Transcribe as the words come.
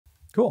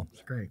Cool.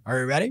 It's great. Are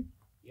we ready?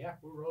 Yeah,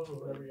 we're rolling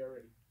whenever you're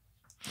ready.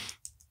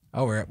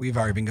 Oh, we've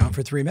already been going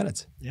for 3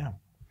 minutes. Yeah.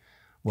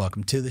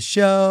 Welcome to the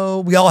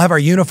show. We all have our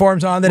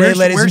uniforms on today,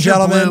 ladies and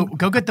gentlemen.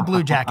 Go get the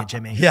blue jacket,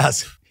 Jimmy.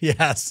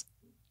 Yes.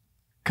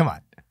 Come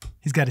on.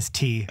 He's got his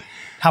tea.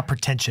 How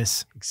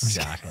pretentious.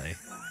 Exactly.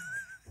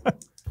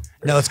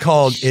 No,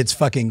 it's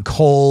fucking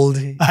cold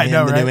in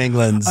the New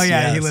Englands. Oh,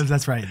 yeah, yes. He lives.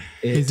 That's right.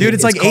 Dude,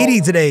 it's like 80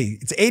 today.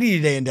 It's 80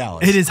 today in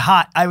Dallas. It is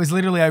hot. It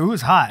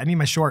was hot. I need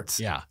my shorts.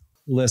 Yeah.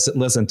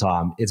 Listen,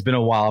 Tom, it's been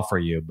a while for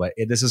you, but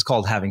this is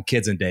called having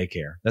kids in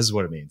daycare. This is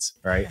what it means,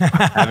 right?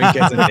 Having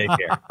kids in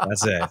daycare.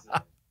 That's it.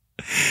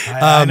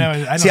 I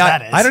know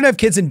that is. I don't have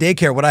kids in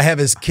daycare. What I have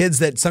is kids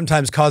that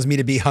sometimes cause me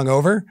to be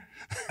hungover.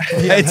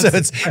 Right? So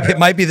it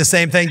might be the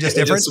same thing, just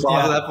different. Just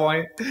at that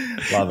point.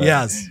 Love it.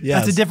 Yes.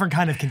 That's a different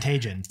kind of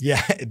contagion.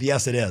 Yeah.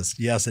 Yes, it is.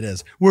 Yes, it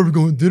is. Where are we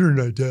going to dinner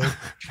tonight, Dad?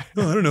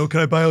 Oh, I don't know.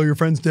 Can I buy all your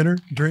friends dinner,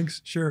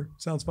 drinks? Sure.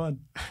 Sounds fun.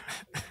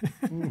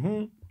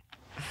 Mm-hmm.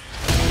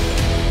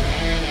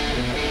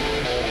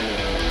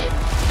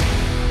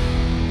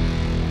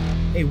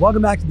 Hey,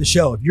 welcome back to the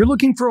show. If you're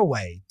looking for a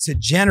way to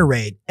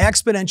generate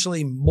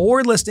exponentially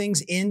more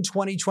listings in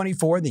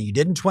 2024 than you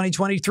did in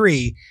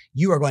 2023,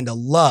 you are going to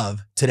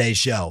love today's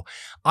show.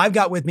 I've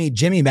got with me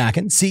Jimmy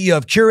Mackin, CEO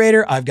of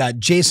Curaytor. I've got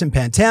Jason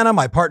Pantana,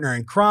 my partner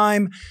in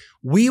crime.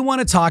 We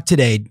want to talk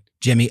today,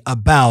 Jimmy,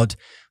 about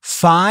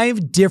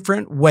 5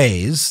 different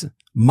ways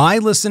my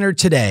listener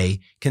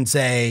today can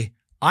say,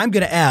 I'm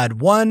going to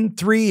add 1,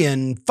 3,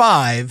 and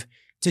 5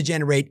 to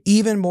generate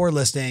even more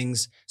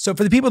listings. So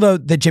for the people though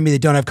that Jimmy,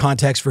 that don't have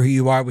context for who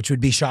you are, which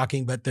would be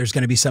shocking, but there's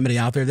going to be somebody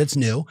out there that's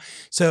new.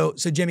 So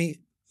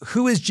Jimmy,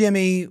 who is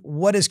Jimmy?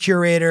 What is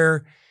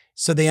Curaytor?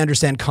 So they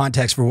understand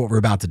context for what we're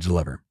about to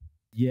deliver.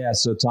 Yeah.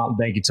 So Tom,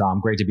 thank you, Tom.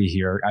 Great to be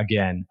here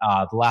again.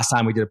 The last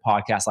time we did a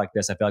podcast like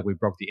this, I feel like we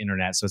broke the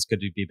internet. So it's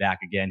good to be back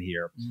again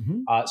here.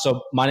 Mm-hmm.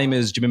 So my name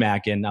is Jimmy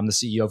Mackin. I'm the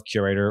CEO of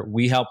Curaytor.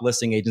 We help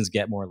listing agents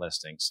get more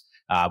listings.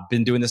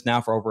 Been doing this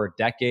now for over a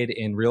decade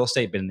in real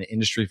estate, been in the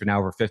industry for now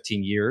over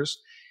 15 years.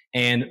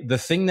 And the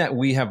thing that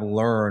we have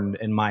learned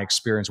in my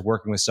experience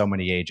working with so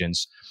many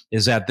agents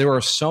is that there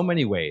are so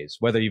many ways,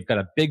 whether you've got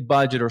a big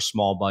budget or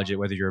small budget,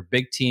 whether you're a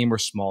big team or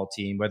small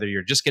team, whether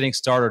you're just getting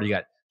started or you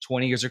got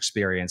 20 years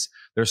experience.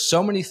 There's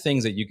so many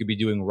things that you could be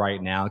doing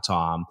right now,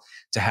 Tom,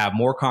 to have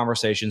more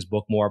conversations,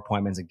 book more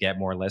appointments, and get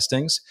more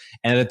listings.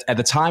 And at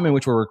the time in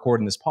which we're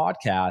recording this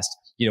podcast,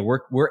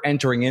 we're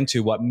entering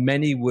into what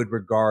many would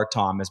regard,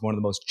 Tom, as one of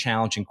the most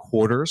challenging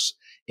quarters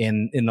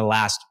in the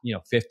last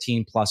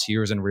 15 plus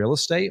years in real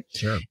estate.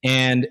 Sure.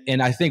 And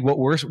I think what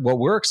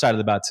we're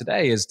excited about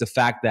today is the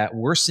fact that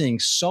we're seeing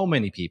so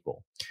many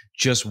people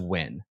just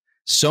win.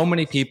 So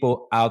many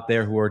people out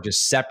there who are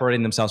just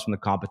separating themselves from the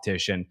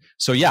competition.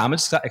 So yeah, I'm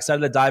just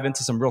excited to dive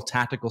into some real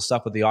tactical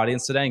stuff with the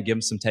audience today and give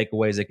them some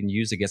takeaways they can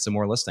use to get some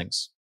more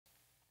listings.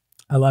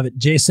 I love it.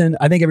 Jason,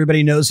 I think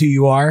everybody knows who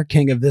you are.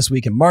 King of This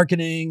Week in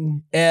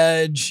Marketing,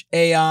 Edge,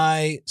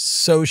 AI,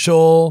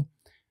 social.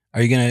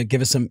 Are you going to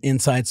give us some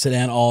insights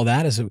today on all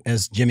that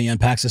as Jimmy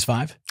unpacks his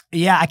 5?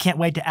 Yeah, I can't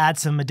wait to add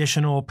some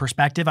additional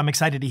perspective. I'm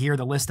excited to hear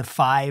the list of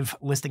 5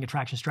 listing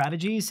attraction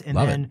strategies and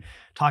then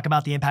talk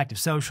about the impact of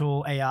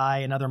social, AI,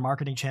 and other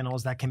marketing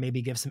channels that can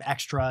maybe give some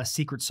extra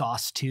secret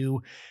sauce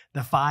to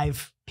the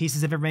 5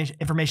 pieces of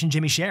information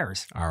Jimmy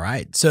shares. All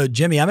right. So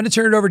Jimmy, I'm going to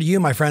turn it over to you,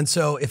 my friend.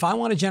 So if I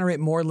want to generate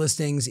more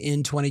listings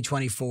in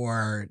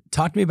 2024,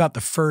 talk to me about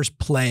the first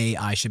play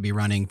I should be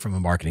running from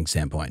a marketing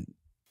standpoint.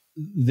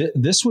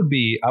 This would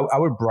be, I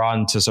would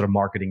broaden to sort of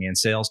marketing and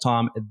sales,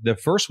 Tom. The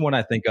first one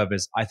I think of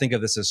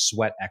this as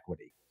sweat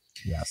equity.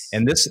 Yes.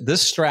 And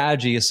this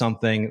strategy is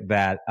something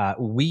that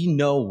we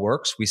know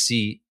works. We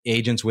see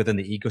agents within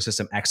the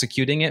ecosystem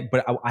executing it,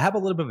 but I have a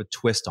little bit of a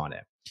twist on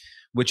it,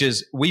 which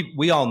is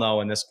we all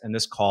know in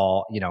this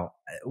call,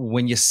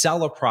 when you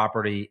sell a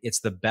property,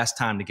 it's the best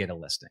time to get a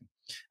listing.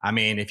 I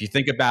mean, if you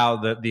think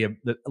about the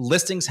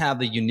listings have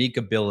the unique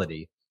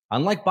ability.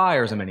 Unlike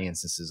buyers in many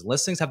instances,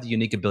 listings have the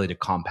unique ability to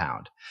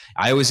compound.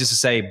 I always used to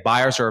say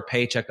buyers are a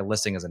paycheck, a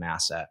listing is an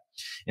asset.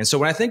 And so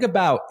when I think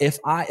about if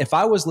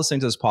I was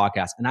listening to this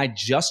podcast and I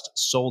just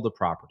sold a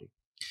property,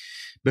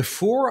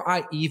 before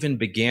I even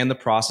began the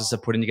process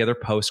of putting together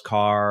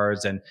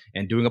postcards and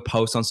doing a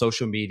post on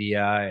social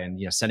media and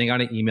sending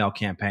out an email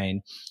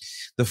campaign,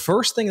 the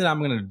first thing that I'm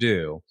going to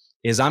do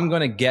is I'm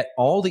going to get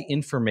all the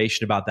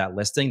information about that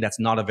listing that's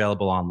not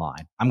available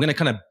online. I'm going to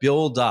kind of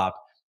build up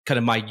kind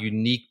of my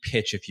unique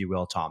pitch, if you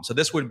will, Tom. So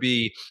this would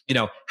be,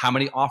 how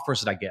many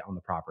offers did I get on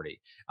the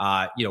property?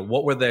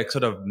 What were the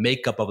sort of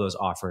makeup of those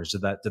offers?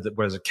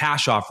 Was it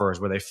cash offers?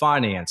 Were they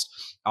financed?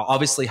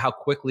 Obviously, how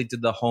quickly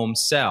did the home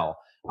sell?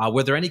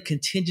 Were there any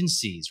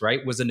contingencies,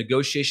 right? Was the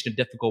negotiation a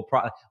difficult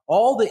process?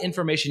 All the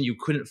information you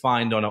couldn't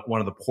find on one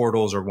of the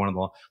portals or one of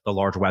the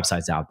large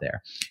websites out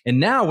there. And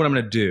now what I'm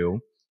going to do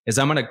is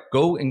I'm going to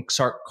go and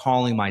start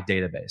calling my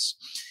database.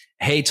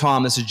 Hey,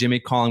 Tom, this is Jimmy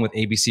calling with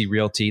ABC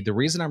Realty. The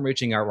reason I'm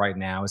reaching out right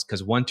now is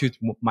because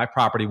my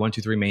property,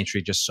 123 Main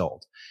Street, just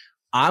sold.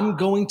 I'm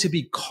going to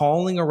be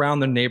calling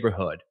around the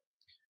neighborhood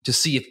to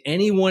see if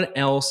anyone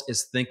else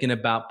is thinking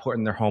about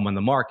putting their home on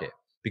the market.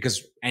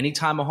 Because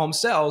anytime a home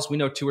sells, we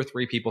know 2 or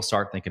 3 people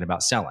start thinking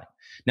about selling.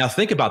 Now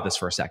think about this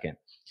for a second.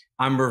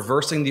 I'm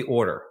reversing the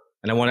order,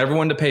 and I want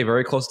everyone to pay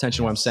very close attention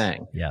to what I'm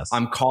saying. Yes.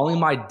 I'm calling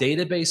my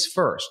database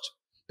first,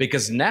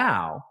 because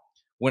now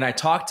when I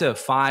talk to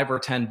 5 or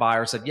 10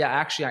 buyers that, yeah,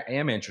 actually I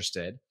am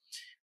interested,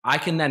 I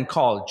can then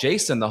call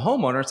Jason, the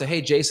homeowner, and say,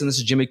 hey, Jason, this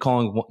is Jimmy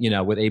calling,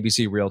 with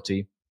ABC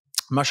Realty.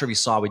 I'm not sure if you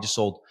saw, we just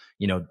sold,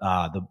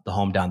 the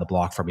home down the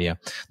block from you.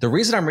 The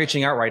reason I'm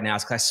reaching out right now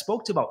is because I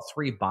spoke to about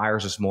 3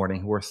 buyers this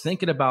morning who were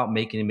thinking about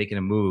making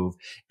a move,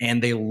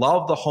 and they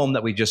love the home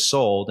that we just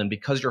sold. And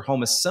because your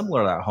home is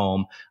similar to that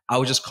home, I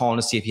was just calling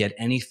to see if you had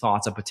any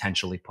thoughts of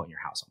potentially putting your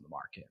house on the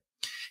market.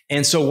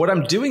 And so what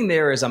I'm doing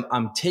there is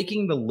I'm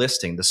taking the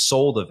listing, the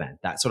sold event,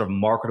 that sort of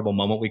marketable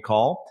moment we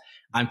call,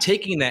 I'm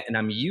taking that and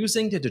I'm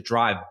using it to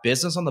drive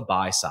business on the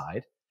buy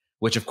side,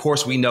 which of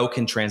course we know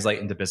can translate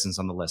into business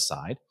on the list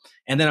side.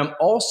 And then I'm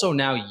also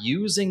now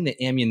using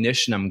the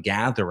ammunition I'm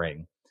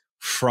gathering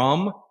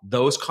from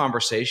those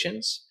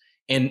conversations.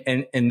 And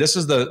this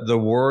is the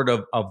word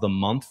of the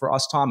month for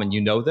us, Tom, and you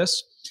know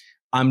this.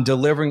 I'm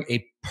delivering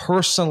a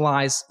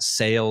personalized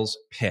sales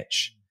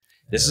pitch.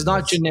 This is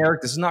not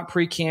generic. This is not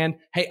pre-canned.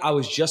 Hey, I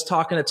was just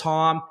talking to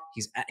Tom.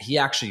 He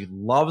actually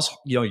loves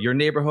your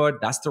neighborhood.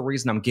 That's the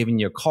reason I'm giving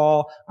you a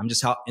call.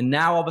 And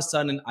now all of a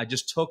sudden I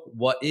just took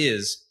what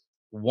is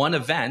one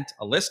event,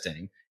 a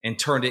listing, and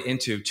turned it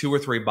into 2 or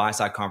 3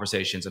 buy-side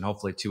conversations and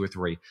hopefully 2 or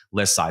 3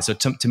 list sides. So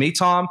to me,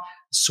 Tom,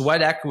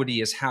 sweat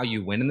equity is how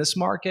you win in this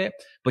market,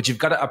 but you've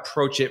got to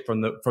approach it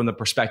from the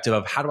perspective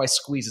of how do I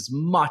squeeze as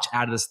much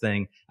out of this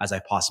thing as I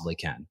possibly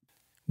can.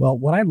 Well,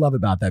 what I love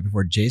about that,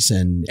 before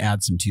Jason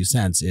adds some 2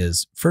 cents,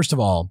 is first of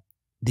all,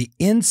 the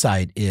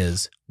insight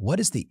is what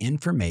is the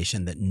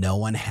information that no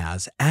one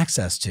has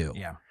access to?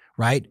 Yeah.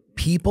 Right?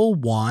 People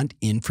want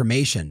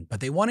information, but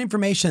they want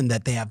information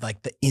that they have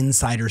like the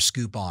insider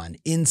scoop on,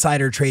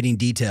 insider trading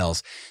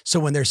details. So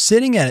when they're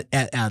sitting at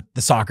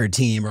the soccer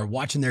team or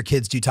watching their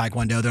kids do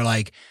Taekwondo, they're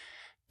like,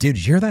 dude,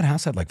 did you hear that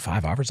house had like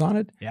 5 offers on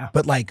it? Yeah.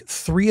 But like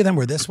 3 of them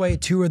were this way,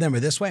 2 of them were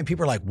this way. And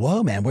people are like,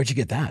 whoa, man, where'd you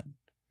get that?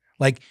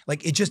 Like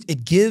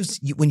it gives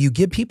you, when you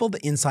give people the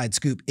inside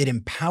scoop, it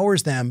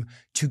empowers them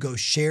to go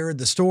share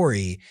the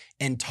story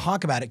and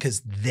talk about it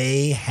because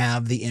they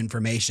have the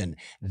information.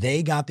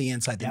 They got the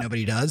insight that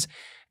nobody does.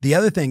 The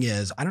other thing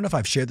is, I don't know if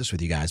I've shared this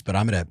with you guys, but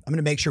I'm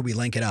gonna make sure we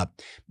link it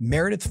up.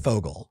 Meredith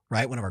Fogel,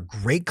 right? One of our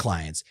great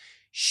clients.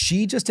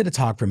 She just did a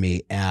talk for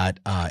me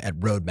at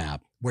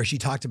Roadmap where she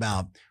talked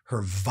about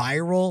her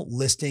viral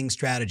listing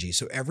strategy.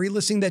 So every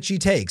listing that she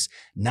takes,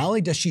 not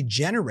only does she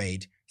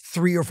generate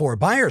 3 or 4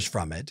 buyers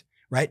from it,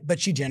 right? But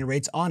she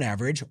generates on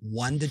average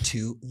 1 to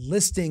 2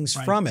 listings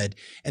from it.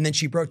 And then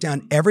she broke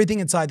down everything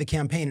inside the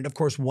campaign. And of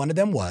course, one of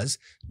them was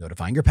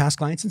notifying your past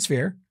clients in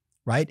Sphere,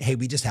 right? Hey,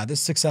 we just had this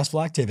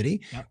successful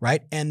activity,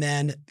 right? And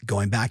then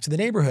going back to the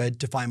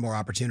neighborhood to find more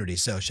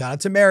opportunities. So shout out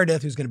to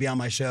Meredith, who's going to be on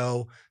my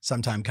show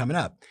sometime coming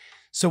up.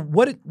 So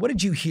what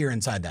did you hear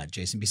inside that,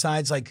 Jason,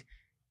 besides like,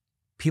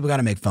 people got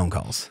to make phone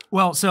calls?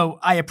 Well, so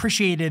I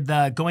appreciated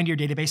the going to your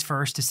database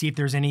first to see if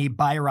there's any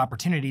buyer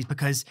opportunities,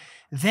 because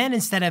then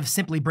instead of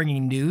simply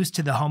bringing news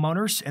to the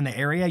homeowners in the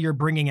area, you're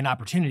bringing an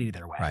opportunity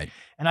their way. Right.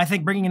 And I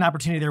think bringing an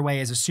opportunity their way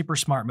is a super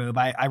smart move.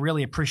 I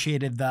really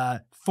appreciated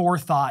the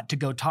forethought to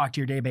go talk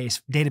to your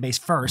database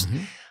first.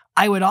 Mm-hmm.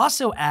 I would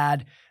also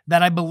add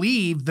that I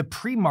believe the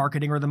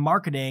pre-marketing or the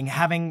marketing,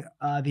 having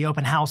the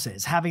open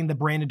houses, having the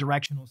branded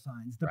directional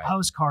signs, the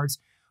postcards,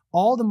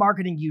 all the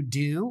marketing you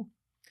do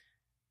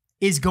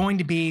is going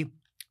to be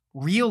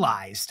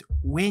realized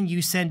when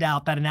you send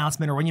out that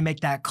announcement or when you make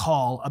that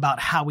call about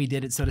how we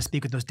did it, so to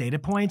speak, with those data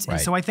points.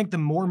 And so I think the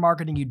more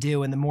marketing you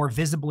do and the more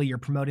visibly you're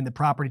promoting the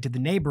property to the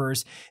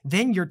neighbors,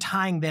 then you're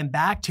tying them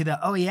back to the,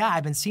 oh yeah,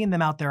 I've been seeing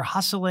them out there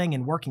hustling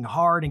and working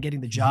hard and getting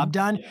the job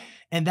done. Yeah.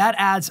 And that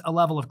adds a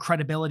level of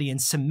credibility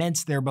and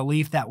cements their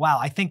belief that, wow,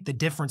 I think the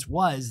difference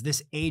was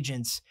this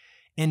agent's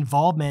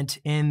involvement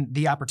in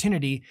the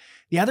opportunity.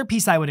 The other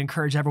piece I would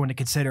encourage everyone to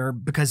consider,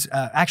 because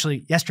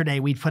actually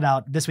yesterday we put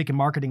out This Week in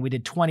Marketing, we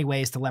did 20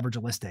 ways to leverage a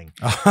listing.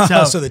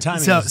 So the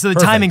timing so the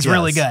timing's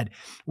really good.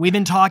 We've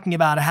been talking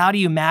about how do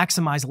you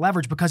maximize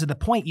leverage because of the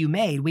point you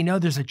made. We know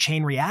there's a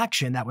chain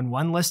reaction that when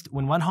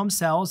one home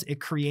sells,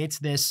 it creates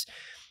this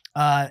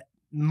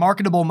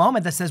marketable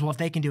moment that says, well, if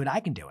they can do it, I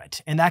can do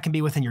it. And that can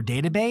be within your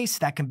database.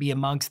 That can be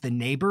amongst the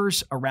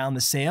neighbors around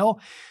the sale.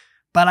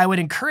 But I would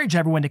encourage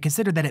everyone to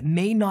consider that it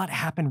may not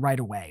happen right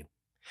away.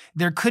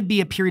 There could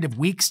be a period of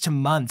weeks to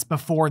months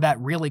before that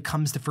really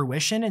comes to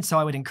fruition. And so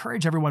I would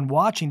encourage everyone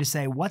watching to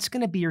say, what's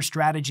going to be your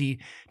strategy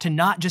to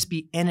not just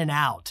be in and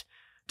out,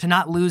 to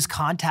not lose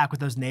contact with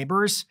those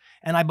neighbors?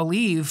 And I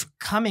believe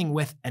coming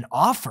with an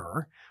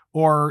offer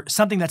or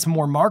something that's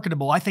more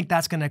marketable, I think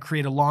that's going to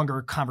create a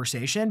longer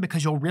conversation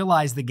because you'll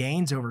realize the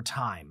gains over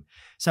time.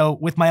 So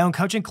with my own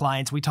coaching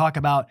clients, we talk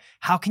about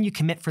how can you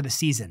commit for the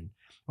season?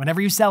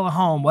 Whenever you sell a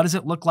home, what does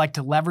it look like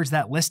to leverage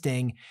that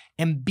listing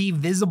and be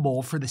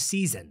visible for the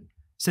season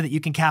so that you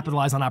can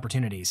capitalize on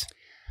opportunities?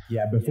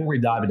 Yeah, before we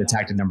dive into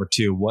tactic number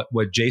 2,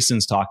 what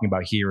Jason's talking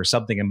about here is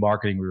something in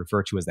marketing we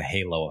refer to as the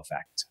halo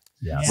effect.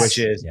 Yes. Which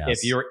is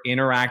if you're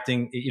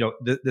interacting,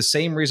 the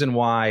same reason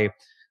why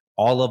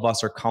all of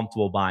us are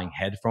comfortable buying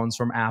headphones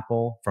from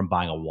Apple, from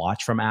buying a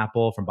watch from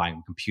Apple, from buying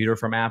a computer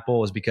from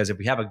Apple, is because if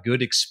we have a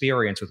good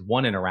experience with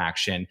one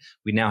interaction,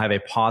 we now have a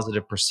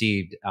positive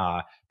perceived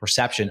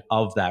perception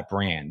of that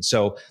brand.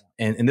 So,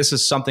 and this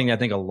is something I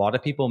think a lot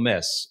of people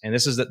miss. And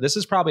this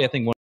is probably, I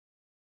think, one.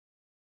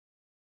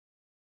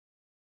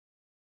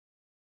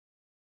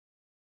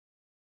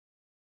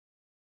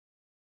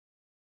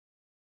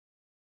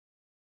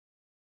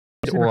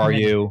 Or are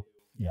you?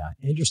 Yeah,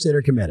 interested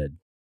or committed?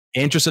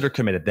 Interested or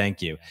committed.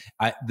 Thank you.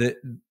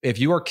 If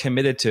you are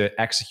committed to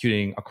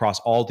executing across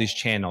all these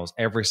channels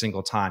every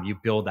single time, you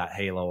build that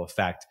halo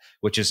effect,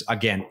 which is,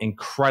 again,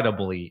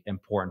 incredibly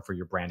important for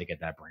your brand to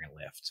get that brand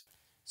lift.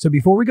 So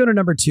before we go to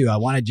number 2, I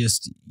want to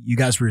just, you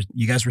guys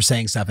were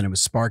saying stuff and it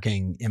was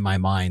sparking in my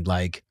mind.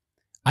 Like,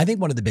 I think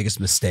one of the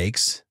biggest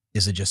mistakes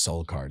is a just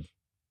sold card.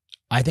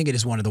 I think it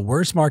is one of the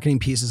worst marketing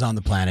pieces on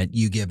the planet.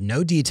 You give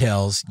no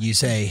details. You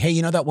say, hey,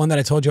 you know that one that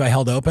I told you I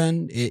held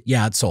open?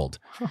 It's sold,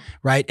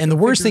 right? And the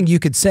worst thing you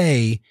could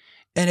say,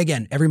 and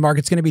again, every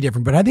market's going to be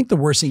different, but I think the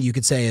worst thing you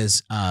could say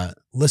is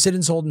listed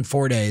and sold in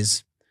 4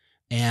 days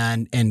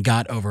and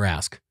got over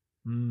ask.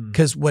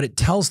 Because what it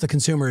tells the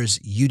consumer is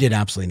you did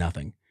absolutely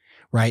nothing,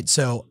 right?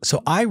 So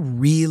I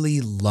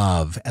really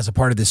love, as a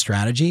part of this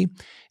strategy,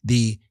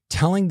 the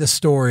telling the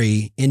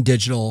story in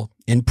digital,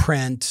 in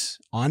print,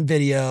 on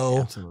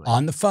video,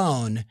 on the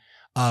phone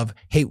of,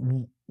 hey,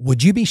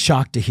 would you be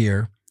shocked to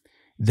hear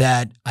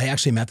that I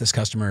actually met this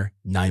customer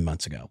 9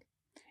 months ago?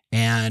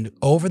 And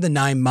over the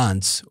 9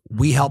 months,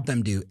 we helped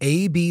them do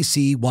A, B,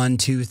 C, 1,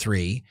 2,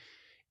 3.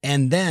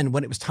 And then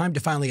when it was time to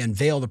finally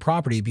unveil the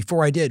property,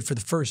 before I did, for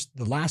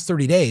the last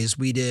 30 days,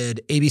 we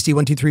did ABC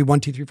 1, 2, 3, 1,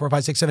 2, 3, 4,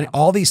 5, 6, 7,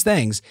 all these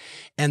things.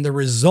 And the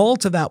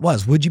result of that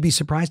was, would you be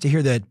surprised to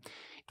hear that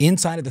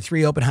inside of the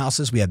 3 open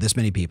houses, we had this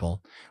many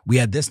people. We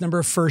had this number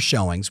of first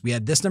showings. We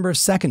had this number of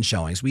second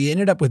showings. We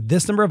ended up with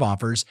this number of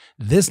offers,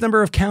 this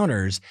number of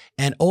counters,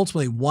 and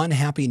ultimately one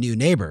happy new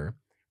neighbor,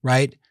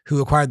 right,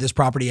 who acquired this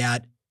property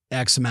at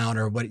X amount,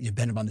 or what,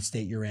 depending on the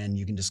state you're in,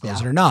 you can disclose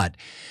it or not.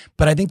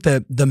 But I think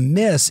the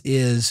miss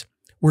is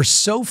we're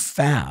so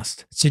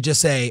fast to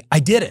just say, I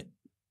did it.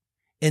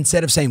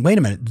 Instead of saying, wait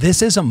a minute,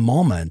 this is a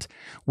moment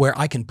where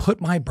I can put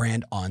my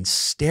brand on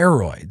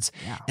steroids.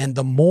 Yeah. And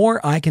the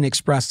more I can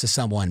express to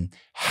someone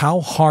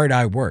how hard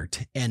I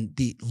worked and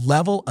the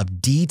level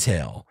of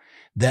detail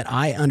that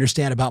I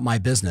understand about my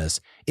business,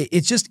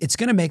 it's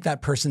going to make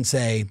that person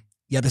say,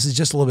 yeah, this is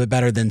just a little bit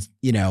better than,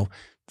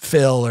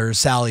 Phil or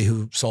Sally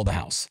who sold a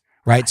house.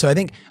 Right. So I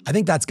think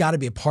that's got to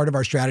be a part of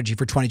our strategy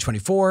for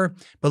 2024,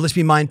 but let's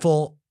be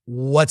mindful.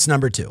 What's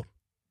number 2?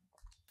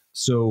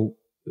 So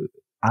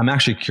I'm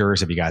actually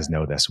curious if you guys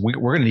know this. We're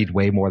going to need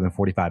way more than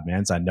 45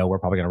 minutes. I know we're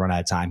probably going to run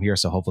out of time here,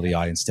 so hopefully the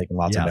audience is taking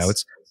lots of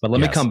notes. But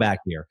let me come back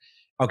here.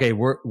 Okay,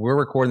 we're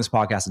recording this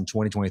podcast in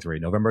 2023,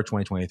 November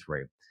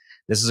 2023.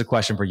 This is a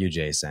question for you,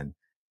 Jason.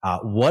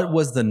 What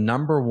was the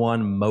number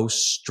 1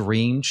 most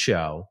streamed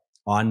show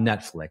on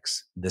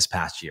Netflix this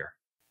past year?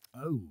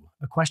 Oh,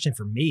 a question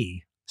for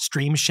me.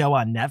 Stream show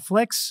on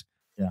Netflix?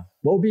 Yeah.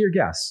 What would be your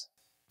guess?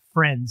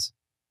 Friends.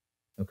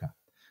 Okay.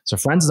 So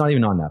Friends is not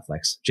even on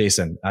Netflix.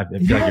 Jason, I feel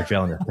like you're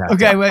failing this test.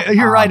 Okay, wait,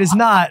 you're right. It's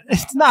not.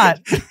 It's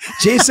not.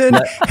 Jason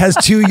has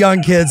 2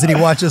 young kids and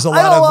he watches a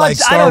lot of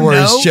Star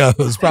Wars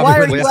shows.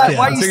 Probably why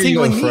are you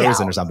singling me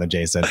Frozen out? Or something,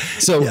 Jason?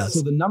 So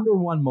the number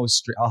 1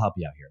 most I'll help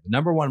you out here. The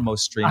number 1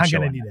 most streamed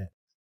show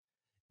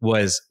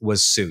was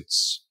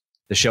Suits.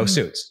 The show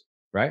Suits,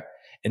 right?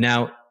 And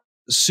now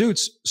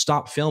Suits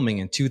stopped filming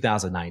in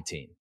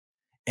 2019.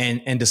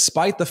 And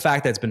despite the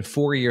fact that it's been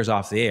 4 years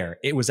off the air,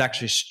 it was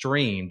actually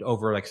streamed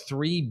over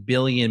 3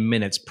 billion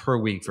minutes per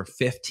week for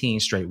 15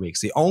 straight weeks.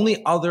 The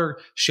only other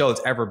show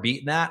that's ever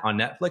beaten that on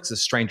Netflix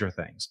is Stranger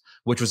Things,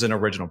 which was an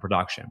original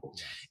production.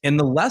 And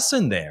the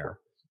lesson there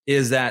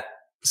is that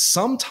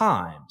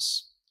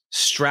sometimes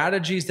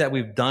strategies that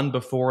we've done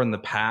before in the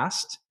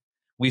past,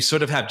 we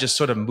have just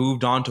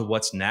moved on to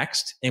what's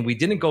next. And we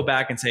didn't go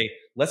back and say,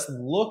 let's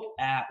look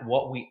at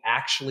what we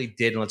actually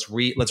did and let's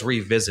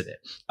revisit it.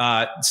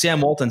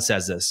 Sam Walton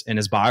says this in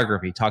his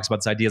biography. He talks about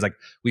this idea like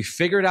we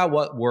figured out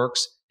what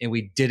works and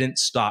we didn't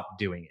stop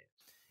doing it.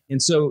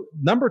 And so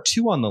number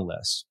 2 on the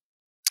list,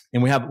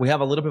 and we have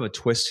a little bit of a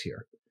twist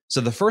here.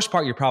 So the first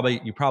part you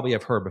probably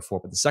have heard before,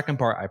 but the second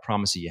part I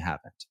promise you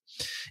haven't,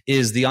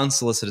 is the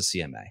unsolicited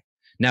CMA.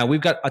 Now,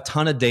 we've got a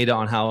ton of data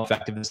on how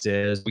effective this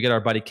is. We got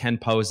our buddy Ken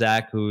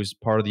Pozak, who's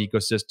part of the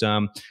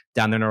ecosystem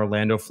down there in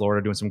Orlando,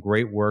 Florida, doing some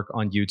great work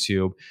on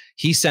YouTube.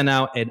 He sent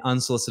out an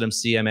unsolicited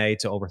CMA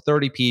to over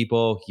 30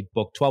 people. He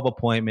booked 12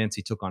 appointments.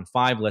 He took on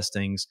 5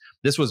 listings.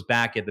 This was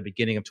back at the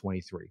beginning of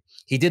 23.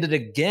 He did it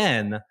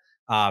again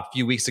a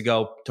few weeks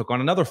ago, took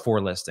on another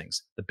 4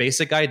 listings. The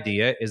basic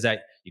idea is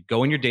that you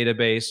go in your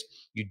database,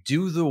 you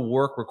do the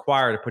work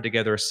required to put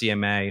together a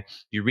CMA.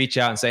 You reach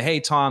out and say, hey,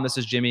 Tom, this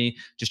is Jimmy.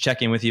 Just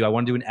checking with you. I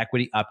want to do an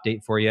equity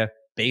update for you.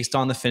 based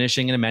on the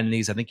finishing and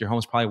amenities, I think your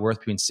home's probably worth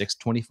between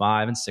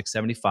 $625 and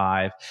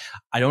 $675.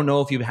 I don't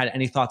know if you've had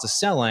any thoughts of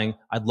selling.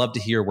 I'd love to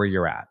hear where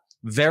you're at.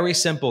 Very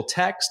simple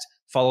text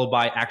followed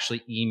by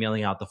actually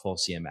emailing out the full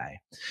CMA.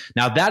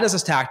 Now that is a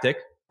tactic,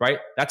 right?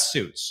 That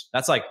suits.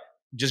 That's like,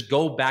 just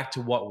go back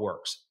to what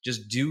works.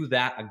 Just do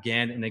that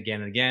again and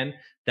again and again.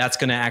 That's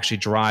going to actually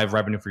drive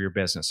revenue for your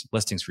business,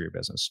 listings for your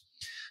business.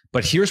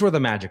 But here's where the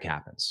magic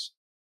happens.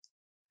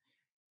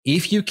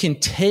 If you can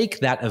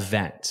take that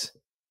event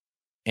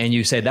and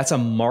you say that's a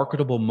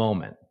marketable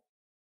moment.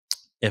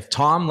 If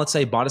Tom, let's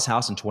say, bought his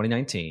house in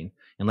 2019,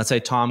 and let's say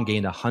Tom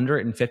gained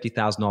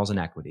 $150,000 in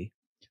equity,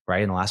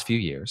 right, in the last few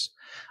years,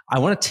 I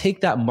want to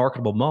take that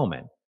marketable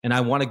moment and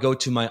I want to go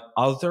to my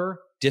other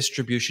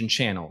distribution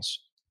channels.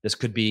 This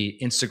could be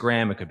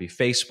Instagram, it could be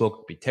Facebook, it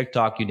could be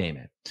TikTok, you name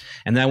it.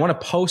 And then I want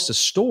to post a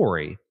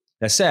story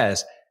that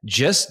says,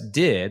 just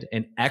did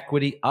an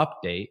equity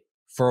update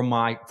for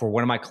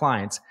one of my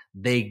clients.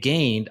 They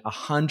gained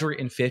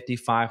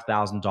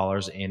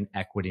 $155,000 in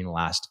equity in the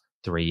last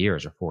 3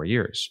 years or 4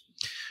 years.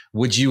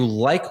 Would you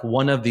like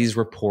one of these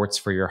reports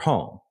for your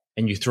home?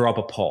 And you throw up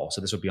a poll. So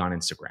this would be on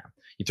Instagram.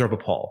 You throw up a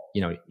poll,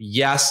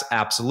 yes,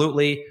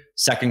 absolutely.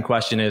 Second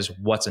question is,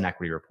 what's an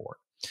equity report?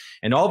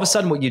 And all of a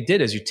sudden what you did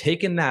is you've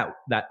taken that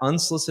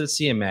unsolicited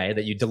CMA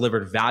that you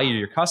delivered value to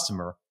your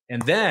customer.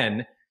 And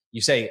then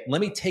you say, let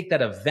me take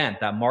that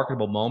event, that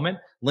marketable moment.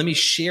 Let me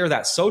share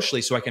that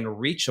socially so I can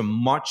reach a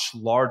much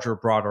larger,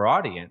 broader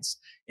audience.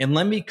 And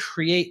let me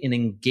create an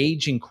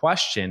engaging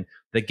question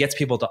that gets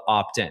people to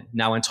opt in.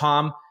 Now, when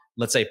Tom,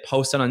 let's say,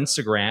 posts on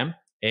Instagram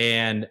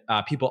and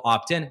people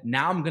opt in,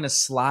 now I'm going to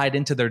slide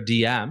into their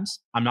DMs.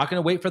 I'm not going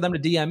to wait for them to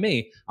DM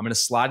me. I'm going to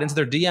slide into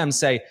their DMs,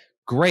 say,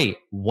 great,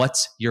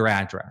 what's your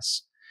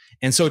address?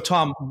 And so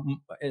Tom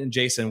and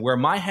Jason, where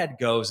my head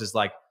goes is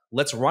like,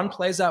 let's run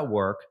plays at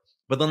work,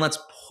 but then let's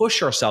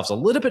push ourselves a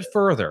little bit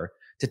further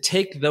to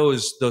take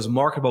those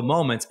marketable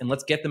moments and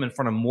let's get them in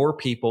front of more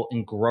people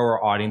and grow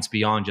our audience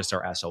beyond just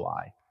our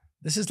SOI.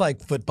 This is like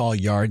football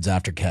yards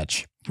after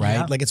catch, right?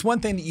 Yeah. Like it's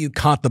one thing that you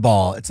caught the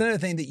ball. It's another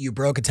thing that you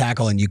broke a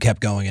tackle and you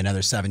kept going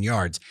another 7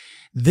 yards.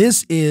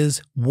 This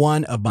is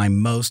one of my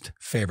most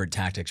favorite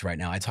tactics right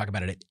now. I talk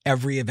about it at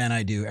every event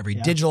I do, every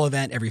digital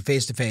event, every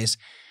face-to-face,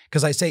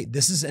 because I say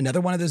this is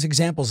another one of those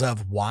examples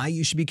of why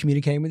you should be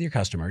communicating with your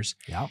customers.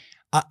 Yeah.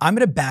 I'm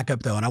going to back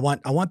up though, and I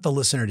want the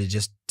listener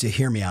to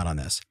hear me out on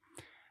this.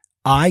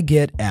 I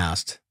get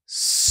asked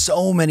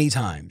so many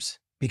times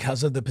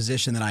because of the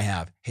position that I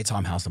have. Hey,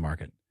 Tom, how's the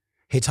market?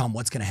 Hey, Tom,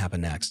 what's going to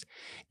happen next?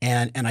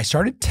 And I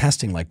started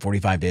testing like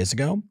 45 days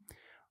ago.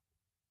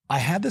 I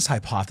had this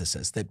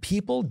hypothesis that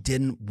people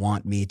didn't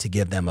want me to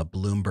give them a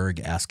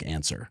Bloomberg-esque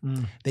answer.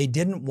 They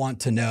didn't want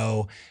to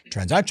know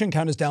transaction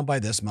count is down by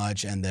this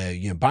much and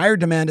the buyer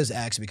demand is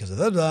X because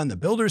of blah, and the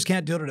builders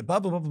can't do it, blah,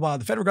 blah, blah, blah,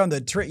 the federal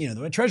government,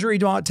 the Treasury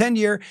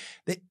 10-year.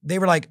 They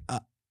were like,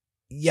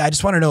 yeah, I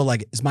just want to know,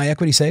 like, is my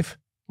equity safe?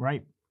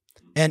 Right.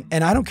 And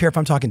I don't care if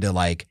I'm talking to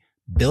like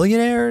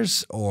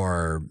billionaires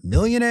or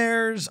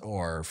millionaires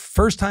or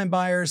first-time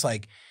buyers.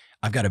 Like,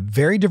 I've got a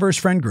very diverse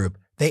friend group.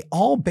 They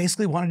all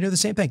basically want to do the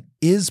same thing.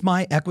 Is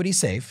my equity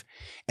safe?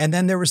 And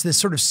then there was this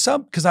sort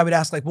of because I would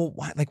ask like, well,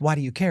 why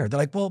do you care? They're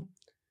like, well,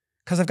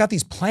 because I've got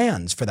these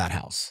plans for that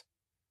house,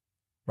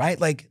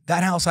 right? Like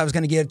that house I was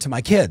going to give to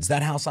my kids.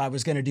 That house I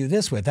was going to do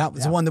this with. That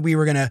was the one that we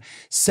were going to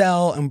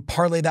sell and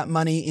parlay that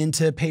money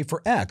into pay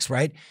for X,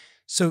 right?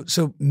 So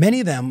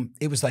many of them,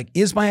 it was like,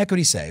 is my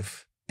equity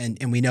safe?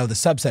 And we know the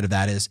subset of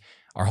that is,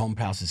 our home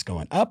price is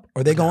going up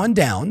or they going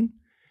down?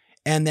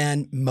 And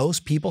then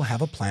most people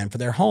have a plan for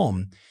their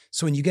home.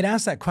 So when you get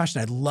asked that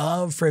question, I'd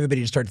love for everybody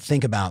to start to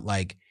think about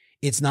like,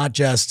 it's not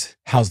just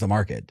how's the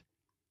market.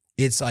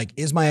 It's like,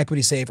 is my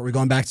equity safe? Are we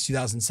going back to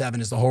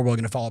 2007? Is the whole world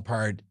going to fall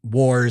apart?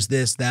 Wars,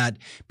 this, that.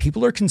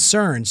 People are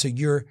concerned. So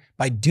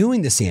by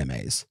doing the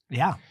CMAs,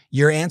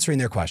 you're answering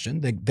their question.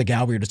 The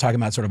gal we were just talking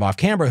about sort of off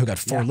camera who got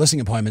 4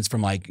 listing appointments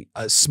from like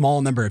a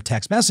small number of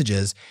text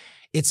messages.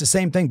 It's the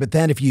same thing. But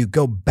then if you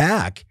go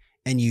back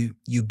and you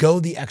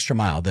go the extra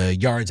mile, the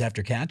yards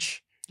after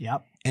catch,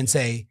 and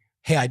say,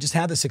 hey, I just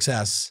had the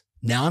success.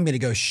 Now I'm going to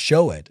go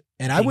show it.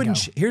 And I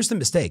wouldn't, here's the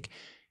mistake.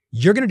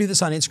 You're going to do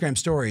this on Instagram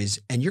stories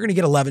and you're going to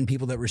get 11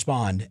 people that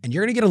respond and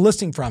you're going to get a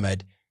listing from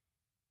it.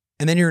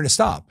 And then you're going to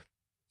stop.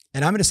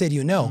 And I'm going to say to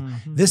you, no,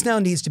 this now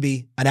needs to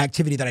be an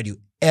activity that I do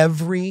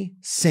every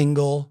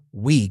single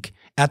week,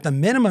 at the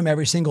minimum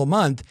every single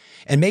month.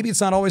 And maybe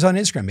it's not always on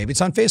Instagram. Maybe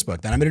it's on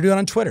Facebook. Then I'm going to do it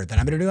on Twitter. Then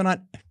I'm going to do it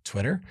on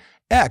Twitter,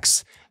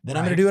 X. Then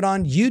I'm going to do it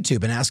on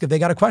YouTube and ask if they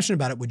got a question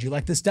about it. Would you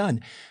like this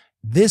done?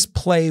 This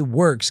play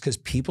works because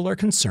people are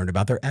concerned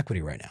about their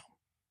equity right now.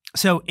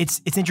 So it's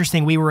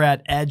interesting. We were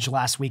at Edge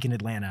last week in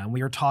Atlanta and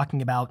we were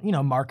talking about,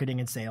 marketing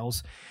and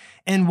sales.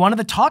 And one of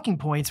the talking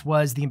points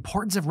was the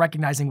importance of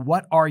recognizing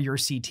what are your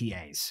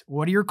CTAs?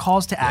 What are your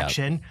calls to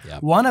action?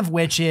 One of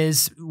which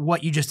is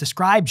what you just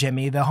described,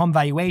 Jimmy, the home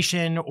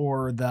valuation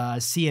or the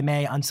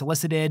CMA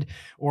unsolicited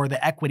or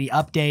the equity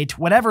update,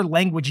 whatever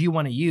language you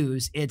want to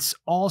use. It's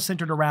all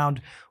centered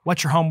around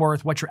what's your home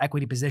worth, what's your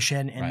equity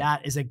position. And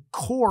that is a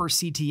core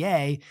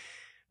CTA.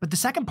 But the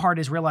second part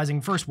is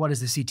realizing first, what is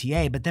the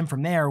CTA? But then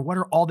from there, what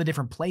are all the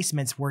different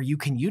placements where you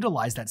can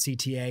utilize that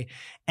CTA?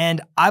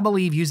 And I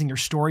believe using your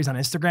stories on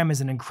Instagram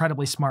is an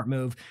incredibly smart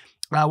move.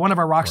 One of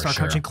our rockstar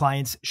coaching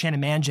clients, Shannon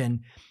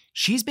Mangan,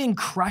 she's been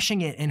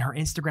crushing it in her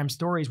Instagram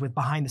stories with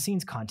behind the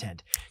scenes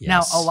content. Yes.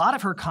 Now, a lot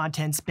of her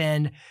content's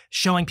been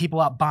showing people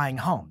out buying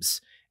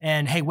homes.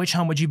 And hey, which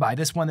home would you buy?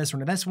 This one,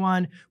 or this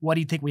one? What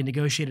do you think we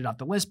negotiated off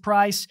the list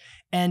price?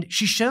 And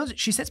she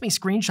sends me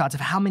screenshots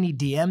of how many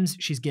DMs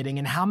she's getting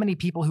and how many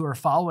people who are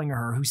following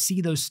her who see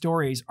those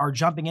stories are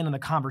jumping in on the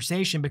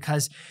conversation,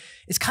 because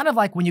it's kind of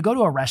like when you go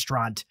to a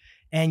restaurant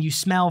and you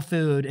smell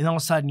food and all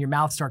of a sudden your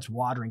mouth starts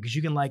watering because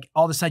you can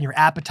all of a sudden your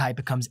appetite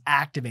becomes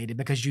activated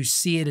because you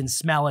see it and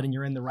smell it and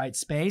you're in the right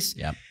space.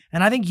 Yep.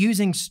 And I think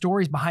using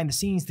stories behind the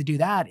scenes to do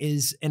that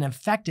is an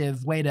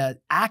effective way to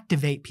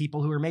activate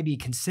people who are maybe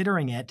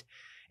considering it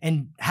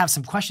and have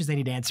some questions they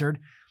need answered.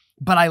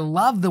 But I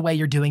love the way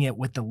you're doing it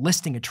with the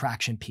listing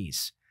attraction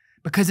piece,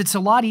 because it's a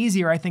lot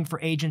easier, I think, for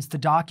agents to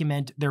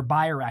document their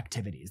buyer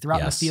activities. They're out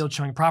in the field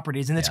showing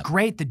properties, and it's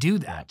great to do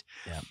that.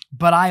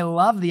 But I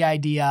love the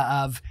idea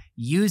of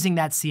using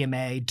that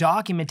CMA,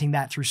 documenting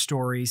that through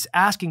stories,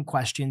 asking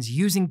questions,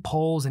 using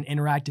polls and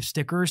interactive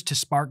stickers to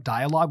spark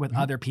dialogue with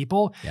other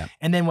people.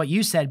 And then what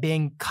you said,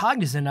 being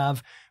cognizant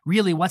of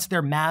really what's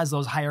their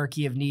Maslow's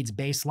hierarchy of needs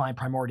baseline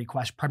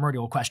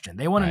primordial question.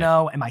 They want to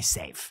know, am I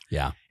safe?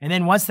 And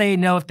then once they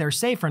know if they're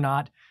safe or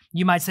not,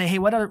 you might say, hey,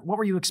 what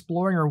were you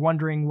exploring or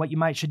wondering what you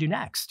should do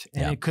next?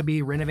 And it could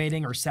be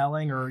renovating or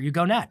selling, or you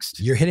go next.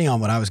 You're hitting on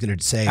what I was going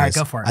to say. All right,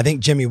 go for it. I think,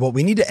 Jimmy, what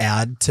we need to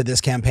add to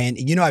this campaign,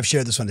 I've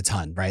shared this one a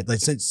ton, right? Like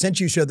since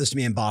you showed this to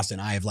me in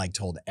Boston, I have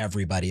told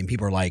everybody, and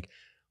people are like,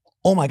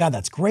 oh my God,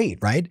 that's great,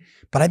 right?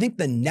 But I think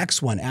the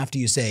next one after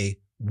you say,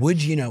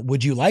 would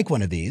you like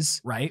one of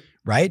these? Right.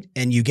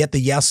 And you get the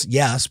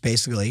yes,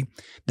 basically.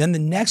 Then the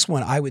next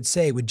one I would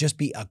say would just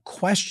be a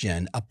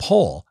question, a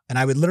poll. And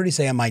I would literally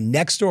say on my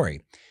next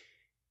story,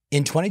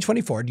 in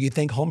 2024, do you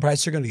think home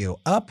prices are going to go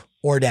up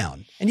or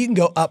down? And you can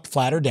go up,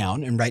 flat, or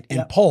down,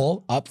 and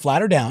poll up,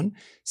 flat, or down,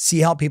 see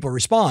how people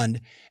respond.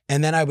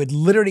 And then I would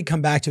literally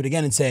come back to it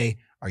again and say,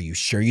 are you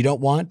sure you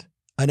don't want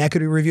an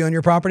equity review on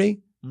your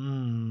property?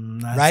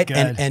 That's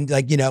good. And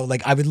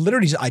I would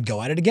literally, I'd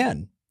go at it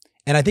again.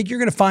 And I think you're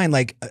going to find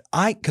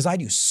because I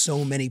do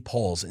so many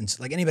polls, and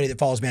anybody that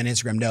follows me on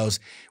Instagram knows,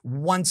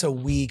 once a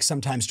week,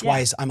 sometimes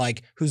twice, I'm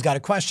like, who's got a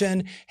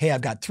question? Hey,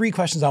 I've got 3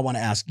 questions I want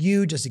to ask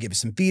you just to give you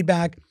some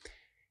feedback.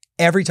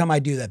 Every time I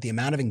do that, the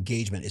amount of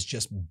engagement is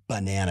just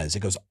bananas.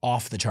 It goes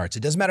off the charts. It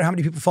doesn't matter how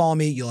many people follow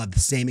me, you'll have the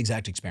same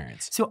exact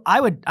experience. So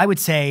I would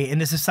say, and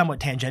this is somewhat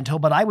tangential,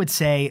 but I would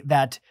say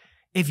that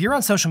if you're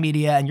on social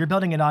media and you're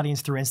building an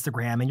audience through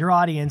Instagram, and your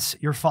audience,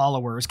 your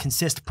followers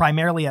consist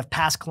primarily of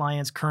past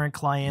clients, current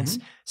clients,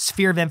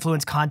 sphere of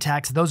influence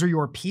contacts, those are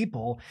your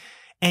people,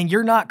 and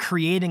you're not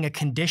creating a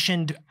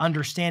conditioned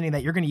understanding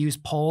that you're going to use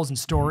polls and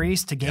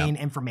stories to gain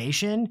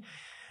information,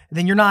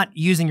 then you're not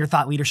using your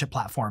thought leadership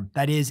platform.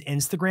 That is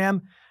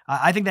Instagram.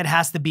 I think that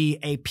has to be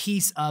a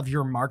piece of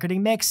your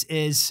marketing mix,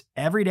 is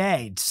every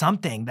day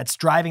something that's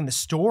driving the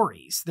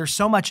stories. There's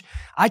so much.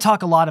 I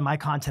talk a lot in my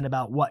content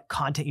about what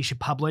content you should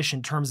publish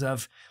in terms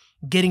of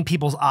getting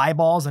people's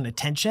eyeballs and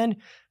attention.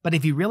 But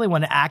if you really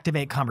want to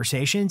activate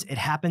conversations, it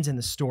happens in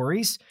the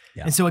stories.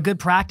 And so a good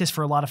practice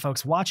for a lot of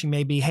folks watching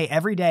may be, hey,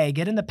 every day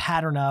get in the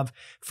pattern of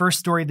first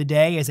story of the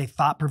day is a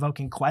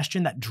thought-provoking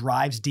question that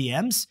drives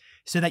DMs,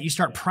 so that you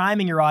start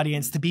priming your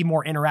audience to be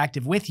more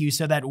interactive with you,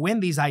 so that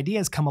when these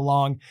ideas come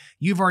along,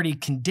 you've already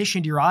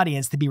conditioned your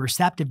audience to be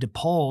receptive to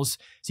polls,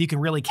 so you can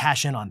really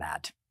cash in on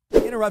that.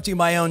 Interrupting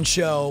my own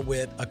show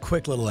with a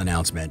quick little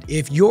announcement.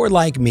 If you're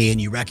like me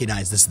and you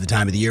recognize this is the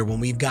time of the year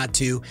when we've got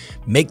to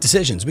make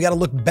decisions, we got to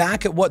look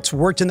back at what's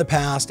worked in the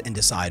past and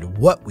decide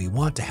what we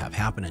want to have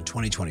happen in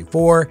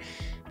 2024,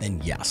 then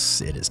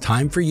yes, it is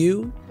time for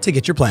you to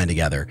get your plan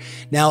together.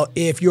 Now,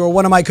 if you're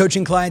one of my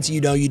coaching clients,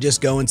 you just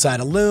go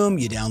inside a Loom,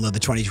 you download the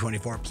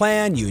 2024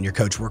 plan, you and your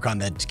coach work on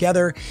that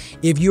together.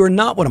 If you are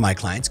not one of my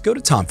clients, go to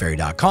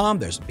tomferry.com.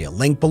 There's be a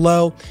link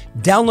below.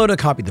 Download a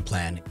copy of the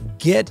plan.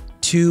 Get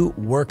to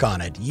work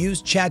on it.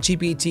 Use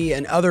ChatGPT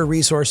and other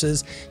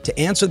resources to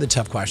answer the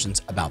tough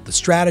questions about the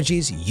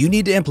strategies you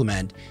need to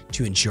implement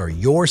to ensure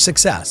your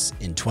success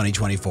in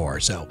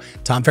 2024. So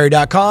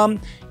tomferry.com.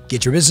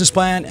 Get your business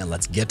plan and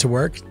let's get to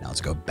work. Now let's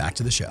go back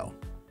to the show.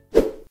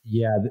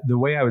 Yeah, the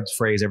way I would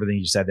phrase everything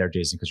you said there,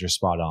 Jason, because you're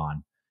spot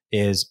on,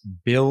 is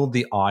build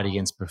the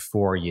audience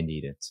before you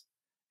need it.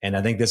 And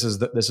I think this is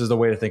the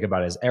way to think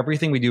about it. Is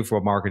everything we do from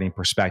a marketing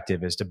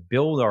perspective is to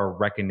build our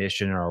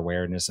recognition, our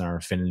awareness, and our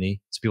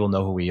affinity so people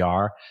know who we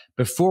are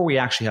before we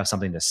actually have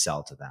something to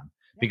sell to them.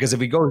 Because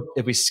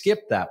if we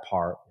skip that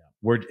part,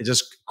 we're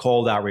just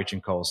cold outreach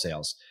and cold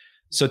sales.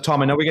 So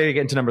Tom, I know we got to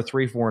get into number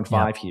 3, 4, and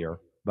 5 here,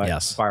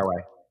 but fire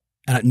away.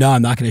 No,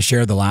 I'm not going to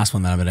share the last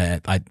one that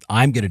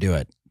I'm going to do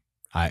it.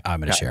 I'm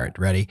going to share it.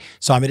 Ready?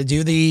 So I'm going to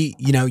do the,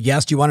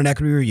 yes, do you want an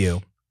equity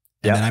review?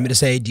 And then I'm going to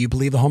say, do you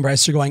believe the home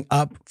prices are going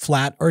up,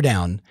 flat, or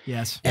down?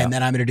 Yes. And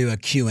then I'm going to do a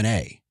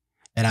Q&A.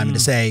 And I'm going to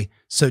say,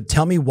 So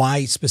tell me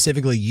why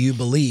specifically you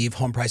believe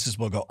home prices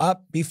will go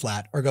up, be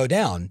flat, or go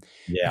down.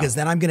 Yeah. Because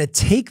then I'm going to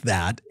take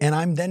that and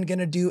I'm then going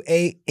to do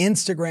a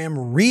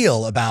Instagram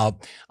reel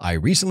about, I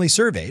recently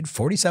surveyed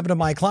 47 of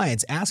my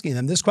clients asking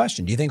them this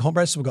question. Do you think home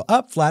prices will go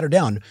up, flat, or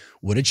down?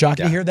 Would it shock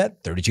you to hear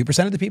that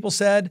 32% of the people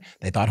said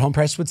they thought home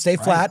prices would stay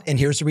flat, and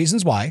here's the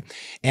reasons why.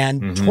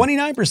 And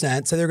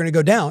 29% said they're going to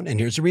go down, and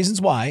here's the reasons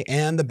why.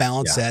 And the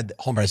balance said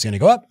home prices are going to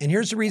go up, and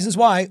here's the reasons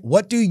why.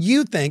 What do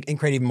you think? And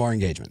create even more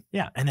engagement.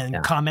 Yeah. And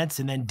then comments,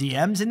 and then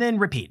DMs, and then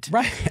repeat.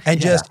 Right.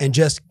 And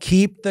just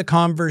keep the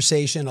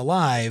conversation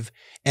alive.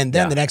 And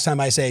then the next time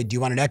I say, do you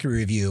want an equity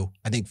review?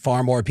 I think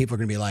far more people are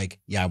going to be like,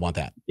 yeah, I want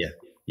that. Yeah.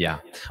 Yeah.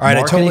 All right.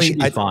 Marketing should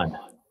be fun,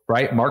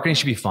 right? Marketing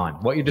should be fun.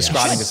 What you're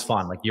describing is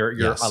fun. Like you're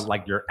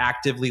you're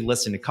actively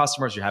listening to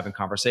customers. You're having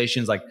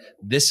conversations. Like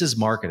this is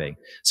marketing.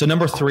 So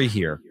number 3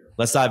 here,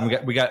 let's dive.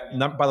 We got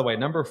by the way,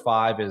 number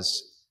 5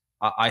 is,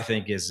 I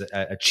think is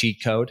a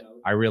cheat code.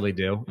 I really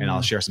do. And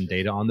I'll share some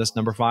data on this.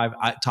 Number 5,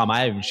 Tom,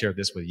 I haven't shared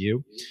this with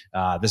you.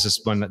 This is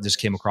one that just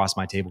came across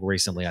my table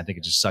recently. I think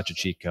it's just such a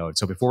cheat code.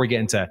 So before we get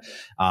into,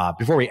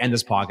 before we end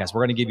this podcast, we're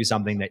going to give you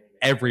something that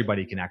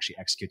everybody can actually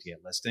execute to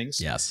get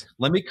listings. Yes.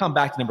 Let me come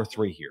back to number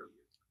 3 here,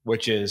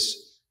 which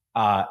is,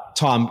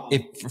 Tom,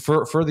 if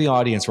for the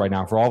audience right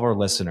now, for all of our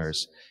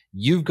listeners,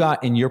 you've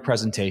got in your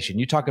presentation,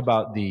 you talk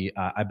about the,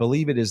 I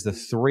believe it is the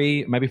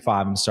 3, maybe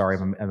 5. I'm sorry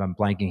if I'm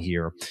blanking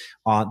here.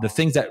 The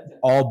things that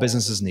all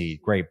businesses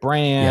need: great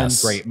brand,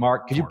 great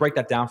mark. Could you break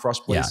that down for us,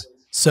 please? Yeah.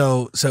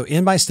 So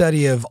in my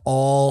study of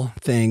all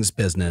things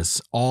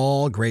business,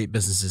 all great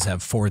businesses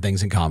have 4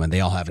 things in common.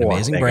 They all have an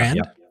amazing brand,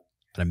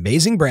 an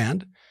amazing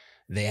brand.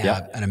 They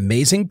have an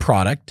amazing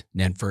product.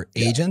 And for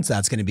agents,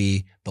 that's going to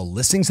be the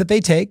listings that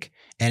they take.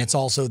 And it's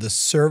also the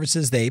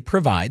services they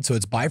provide. So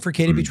it's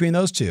bifurcated between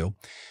those 2.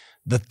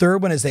 The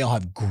third one is they all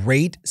have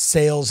great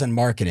sales and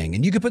marketing.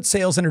 And you could put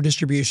sales under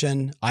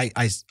distribution. I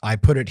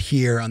put it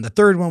here on the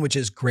third one, which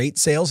is great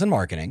sales and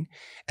marketing.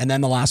 And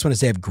then the last one is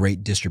they have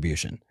great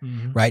distribution,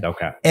 right?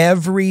 Okay.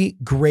 Every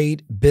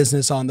great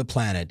business on the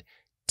planet,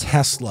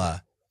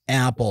 Tesla,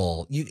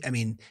 Apple,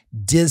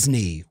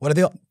 Disney, what are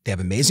they? They have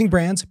amazing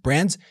brands.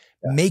 Brands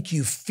make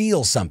you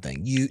feel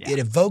something. It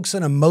evokes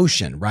an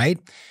emotion, right?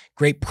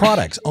 Great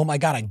products. Oh my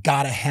God, I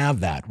gotta have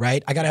that,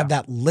 right? I gotta have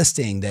that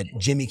listing that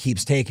Jimmy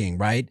keeps taking,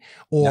 right?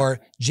 Or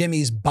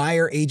Jimmy's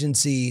buyer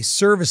agency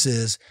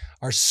services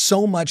are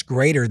so much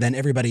greater than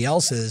everybody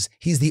else's.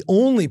 He's the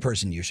only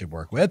person you should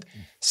work with.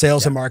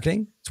 Sales and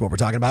marketing, it's what we're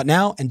talking about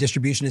now. And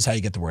distribution is how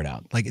you get the word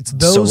out. Like it's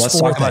those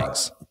 4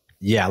 things.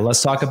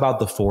 Let's talk about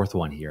the 4th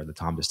one here that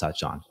Tom just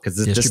touched on.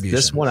 Because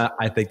this one,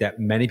 I think that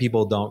many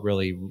people don't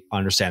really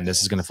understand.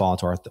 This is going to fall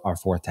into our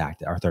 4th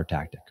tactic, our 3rd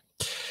tactic,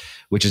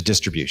 which is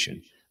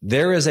distribution.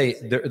 There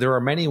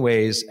are many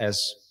ways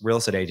as real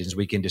estate agents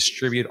we can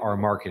distribute our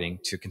marketing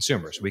to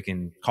consumers. We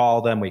can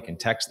call them, we can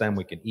text them,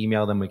 we can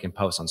email them, we can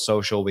post on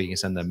social, we can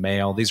send them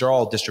mail. These are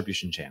all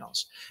distribution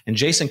channels. And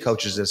Jason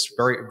coaches this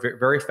very,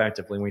 very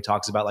effectively when he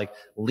talks about like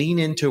lean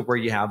into where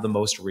you have the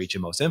most reach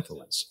and most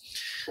influence.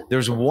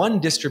 There's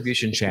one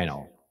distribution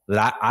channel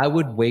that I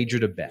would wager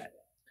to bet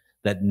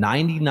that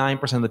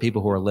 99% of the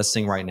people who are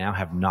listening right now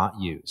have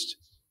not used.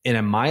 And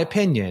in my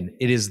opinion,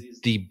 it is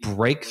the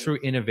breakthrough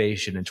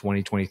innovation in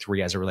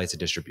 2023 as it relates to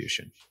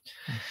distribution.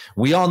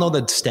 We all know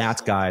the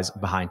stats, guys,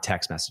 behind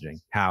text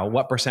messaging,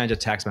 what percentage of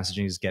text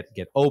messaging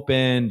get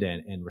opened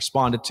and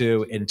responded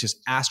to, and it's just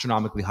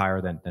astronomically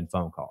higher than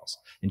phone calls.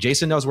 And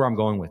Jason knows where I'm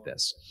going with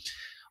this.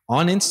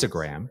 On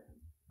Instagram,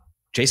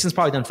 Jason's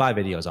probably done 5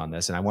 videos on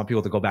this, and I want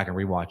people to go back and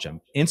rewatch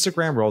them.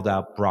 Instagram rolled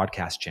out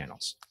broadcast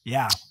channels,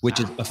 which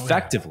is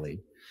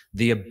effectively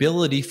the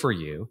ability for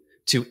you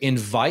to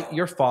invite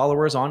your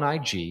followers on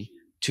IG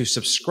to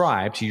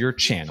subscribe to your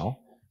channel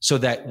so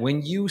that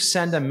when you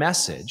send a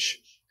message,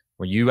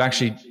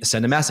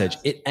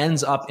 it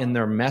ends up in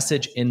their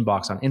message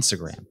inbox on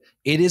Instagram.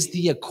 It is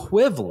the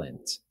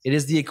equivalent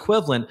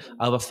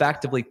of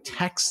effectively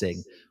texting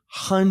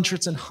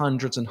hundreds and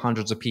hundreds and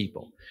hundreds of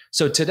people.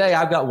 So today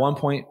I've got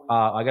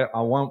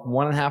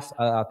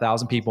 1.5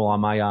 thousand people on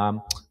my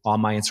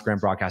Instagram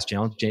broadcast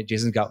channel.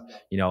 Jason's got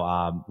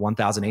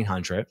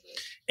 1,800.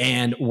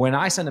 And when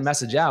I send a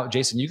message out,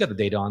 Jason, you got the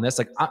data on this.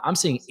 Like I'm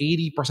seeing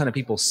 80% of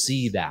people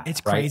see that.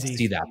 It's crazy.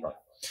 See that.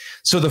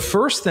 So the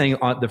first thing,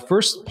 the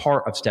first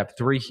part of step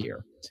 3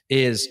 here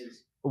is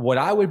what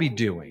I would be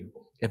doing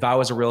if I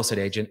was a real estate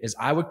agent is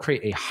I would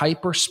create a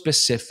hyper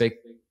specific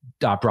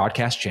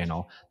broadcast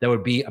channel that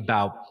would be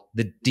about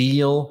the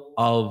deal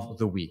of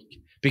the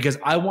week, because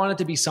I want it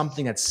to be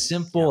something that's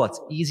simple, that's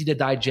easy to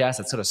digest,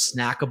 that's sort of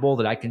snackable,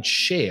 that I can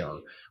share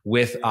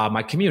with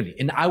my community.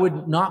 And I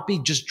would not be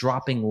just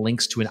dropping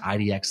links to an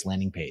IDX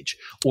landing page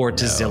or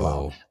to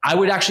Zillow. I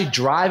would actually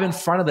drive in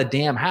front of the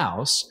damn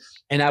house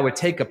and I would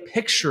take a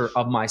picture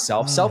of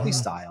myself, selfie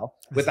style,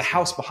 with a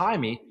house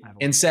behind me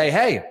and say,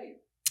 hey,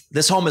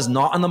 this home is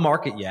not on the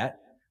market yet.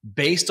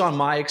 Based on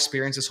my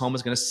experience, this home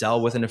is going to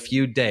sell within a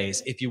few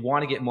days. If you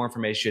want to get more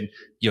information,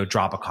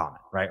 drop a comment,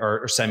 right?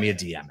 Or send me a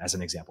DM as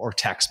an example, or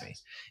text me.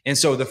 And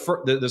so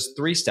there's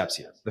 3 steps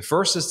here. The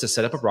first is to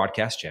set up a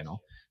broadcast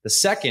channel. The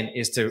second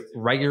is to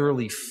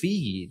regularly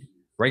feed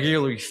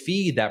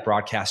that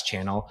broadcast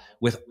channel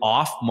with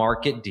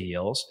off-market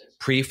deals,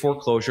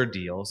 pre-foreclosure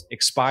deals,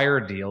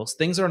 expired deals,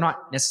 things that are not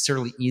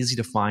necessarily easy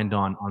to find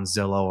on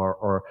Zillow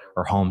or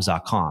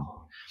homes.com.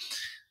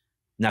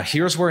 Now,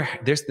 here's where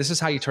this is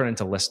how you turn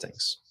into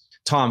listings.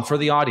 Tom, for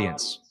the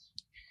audience,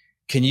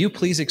 can you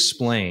please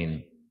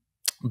explain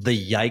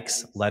the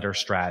yikes letter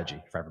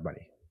strategy for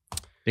everybody?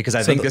 Because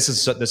I think this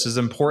is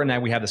important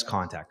that we have this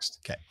context.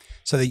 Okay.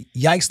 So the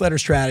yikes letter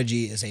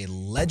strategy is a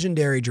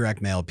legendary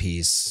direct mail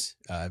piece,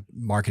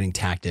 marketing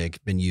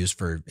tactic, been used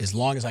for as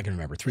long as I can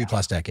remember,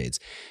 3+ decades.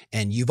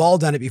 And you've all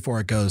done it before.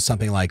 It goes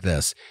something like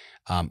this.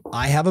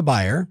 I have a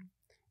buyer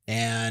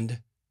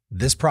and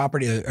this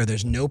property, or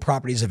there's no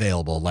properties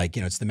available. Like,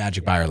 it's the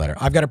magic buyer letter.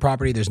 I've got a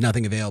property, there's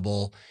nothing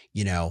available.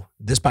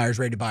 This buyer's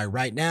ready to buy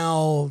right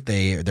now.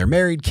 They're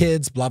married,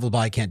 kids, blah, blah, blah.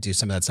 I can't do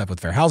some of that stuff with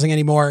fair housing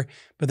anymore,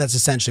 but that's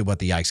essentially what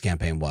the yikes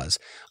campaign was.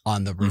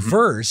 On the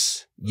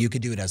reverse, you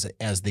could do it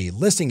as the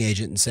listing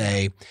agent and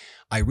say,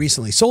 I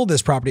recently sold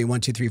this property at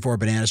 1234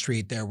 Banana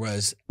Street. There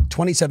was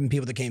 27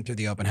 people that came through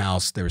the open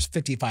house. There was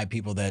 55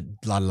 people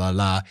that blah, blah,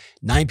 blah.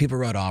 9 people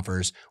wrote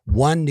offers,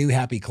 1 new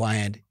happy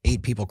client,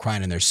 8 people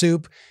crying in their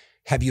soup.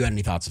 Have you had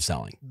any thoughts of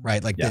selling?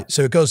 Right?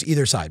 So it goes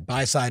either side,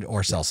 buy side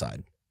or sell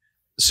side.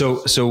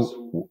 So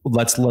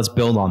let's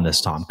build on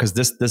this, Tom, because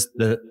this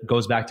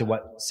goes back to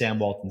what Sam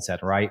Walton said,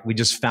 right? We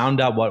just found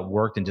out what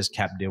worked and just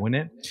kept doing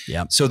it.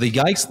 Yeah. So the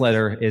yikes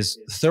letter is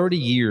 30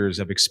 years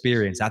of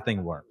experience. That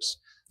thing works.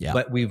 Yeah.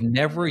 But we've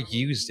never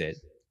used it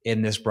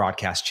in this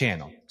broadcast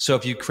channel. So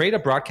if you create a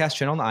broadcast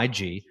channel on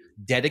IG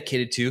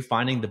dedicated to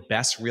finding the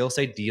best real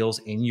estate deals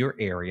in your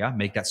area,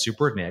 make that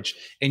super niche,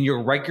 and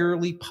you're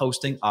regularly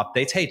posting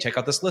updates. Hey, check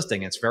out this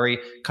listing. It's very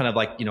kind of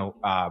like,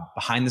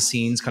 behind the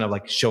scenes, kind of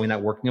like showing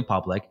that working in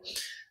public.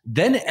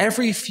 Then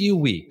every few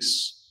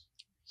weeks,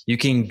 you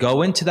can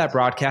go into that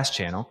broadcast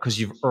channel because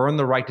you've earned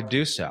the right to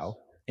do so.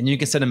 And you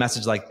can send a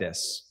message like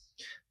this.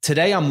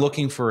 Today, I'm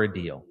looking for a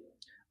deal.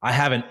 I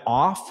have an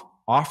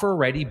offer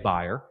ready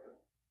buyer.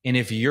 And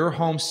if your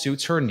home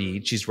suits her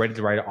needs, she's ready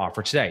to write an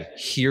offer today.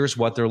 Here's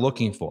what they're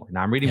looking for.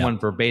 Now, I'm reading one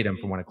verbatim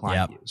from what a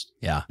client used.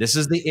 Yeah. This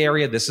is the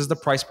area. This is the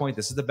price point.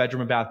 This is the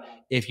bedroom and bath.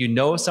 If you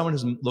know someone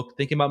who's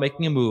thinking about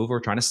making a move or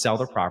trying to sell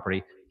their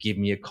property, give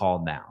me a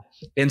call now.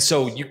 And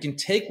so you can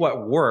take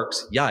what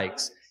works,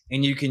 yikes,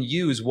 and you can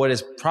use what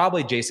is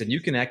probably, Jason, you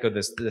can echo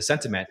the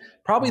sentiment,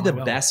 probably the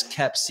best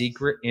kept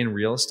secret in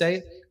real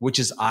estate, which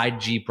is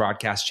IG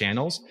broadcast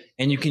channels.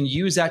 And you can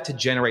use that to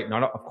generate,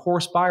 not of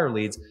course, buyer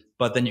leads,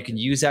 but then you can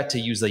use that to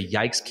use the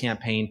yikes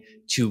campaign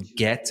to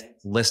get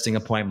listing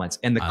appointments.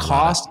 And the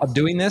cost of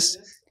doing this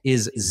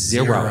is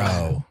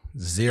zero.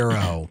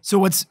 So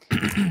what's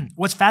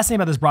fascinating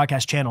about those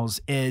broadcast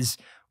channels is,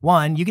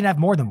 one, you can have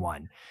more than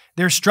one.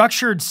 They're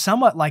structured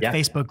somewhat like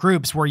Facebook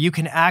groups where you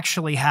can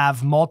actually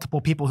have multiple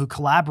people who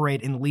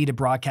collaborate and lead a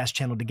broadcast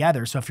channel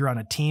together. So if you're on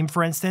a team,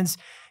 for instance,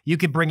 you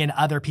could bring in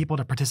other people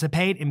to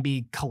participate and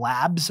be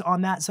collabs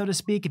on that, so to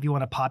speak, if you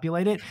want to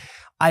populate it.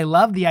 I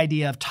love the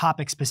idea of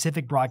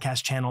topic-specific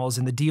broadcast channels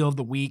and the deal of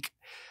the week.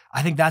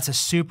 I think that's a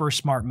super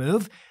smart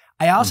move.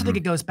 I also think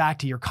it goes back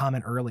to your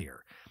comment earlier.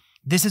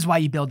 This is why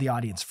you build the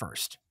audience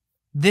first.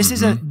 This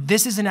is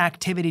an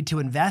activity to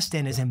invest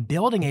in, is in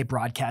building a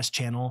broadcast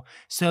channel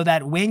so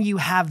that when you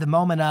have the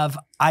moment of,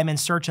 I'm in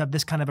search of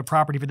this kind of a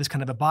property for this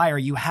kind of a buyer,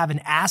 you have an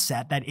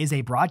asset that is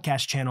a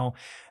broadcast channel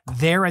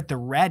there at the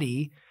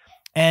ready.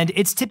 And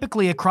it's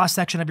typically a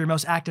cross-section of your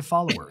most active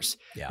followers.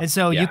 And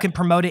so you can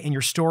promote it in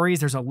your stories.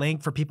 There's a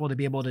link for people to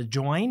be able to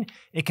join.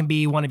 It can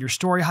be one of your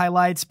story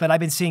highlights, but I've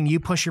been seeing you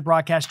push your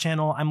broadcast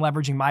channel. I'm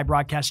leveraging my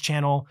broadcast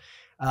channel.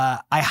 I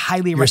highly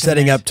recommend. You're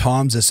setting up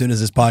Tom's as soon as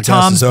this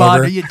podcast is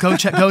over.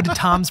 Go to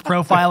Tom's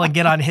profile and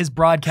get on his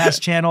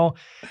broadcast channel.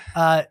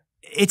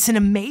 It's an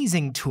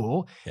amazing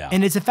tool,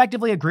 and it's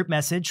effectively a group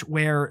message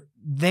where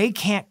they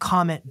can't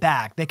comment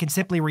back. They can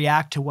simply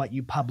react to what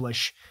you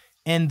publish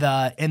in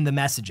the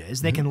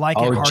messages. They can like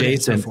it, heart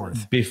Jason, and so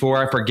forth. Before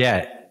I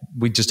forget,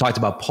 we just talked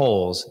about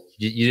polls.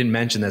 You didn't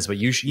mention this, but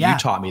you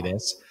taught me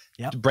this.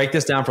 Break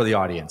this down for the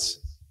audience.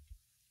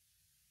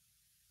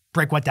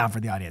 Break what down for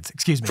the audience?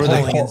 Excuse me. For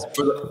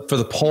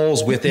the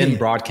polls within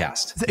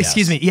broadcast.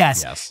 Excuse me.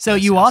 Yes. So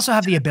you also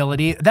have the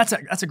ability, that's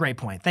a great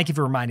point. Thank you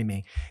for reminding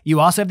me.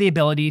 You also have the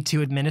ability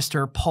to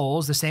administer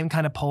polls, the same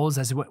kind of polls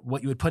as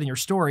what you would put in your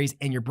stories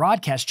in your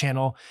broadcast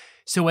channel.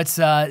 So it's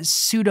a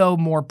pseudo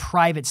more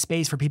private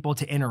space for people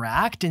to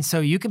interact. And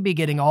so you can be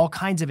getting all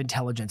kinds of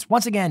intelligence.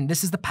 Once again,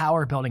 this is the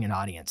power of building an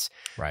audience.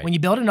 Right. When you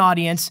build an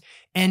audience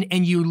and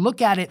you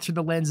look at it through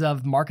the lens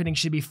of marketing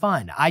should be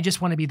fun. I just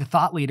want to be the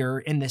thought leader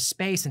in this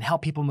space and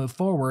help people move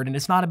forward. And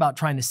it's not about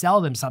trying to sell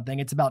them something.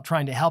 It's about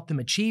trying to help them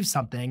achieve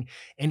something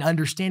and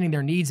understanding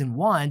their needs and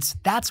wants.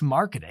 That's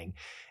marketing.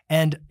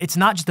 And it's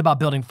not just about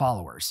building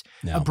followers.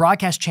 No. A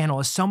broadcast channel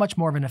is so much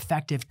more of an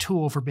effective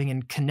tool for being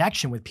in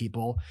connection with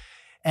people.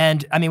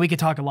 And I mean, we could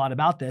talk a lot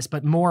about this,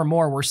 but more and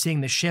more we're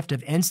seeing the shift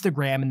of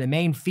Instagram, and the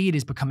main feed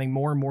is becoming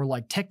more and more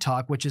like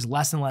TikTok, which is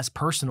less and less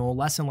personal,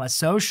 less and less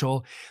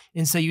social.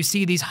 And so you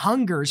see these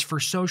hungers for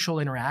social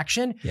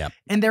interaction,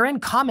 and they're in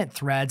comment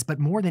threads, but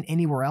more than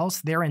anywhere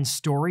else, they're in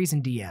stories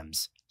and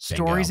DMs.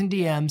 Stories and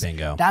DMs.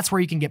 Bingo. That's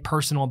where you can get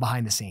personal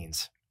behind the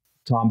scenes.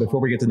 Tom, before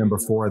we get to number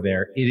 4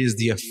 there, it is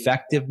the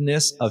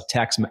effectiveness of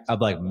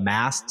like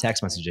mass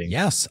text messaging.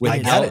 Yes,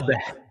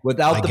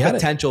 without the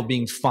potential of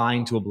being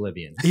fined to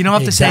oblivion. You don't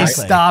have to say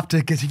stop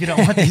because you don't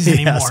want these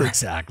anymore. Yes,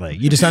 exactly.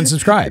 You just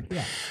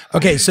unsubscribe.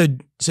 Okay, so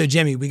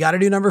Jimmy, we got to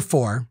do number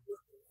 4.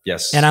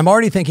 Yes. And I'm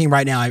already thinking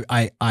right now,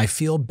 I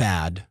feel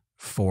bad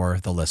for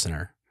the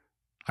listener.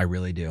 I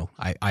really do.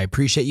 I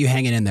appreciate you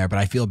hanging in there, but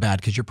I feel bad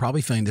because you're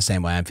probably feeling the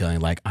same way I'm feeling.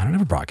 Like, I don't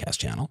have a broadcast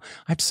channel.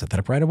 I have to set that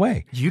up right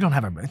away. You don't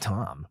have a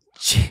Tom.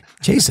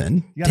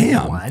 Jason,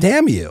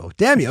 damn you.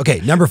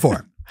 Okay, number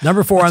 4.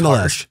 Number 4 on the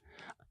list.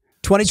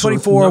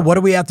 2024, what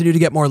do we have to do to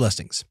get more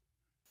listings?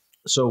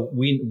 So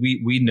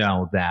we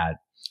know that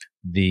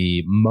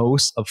the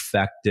most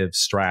effective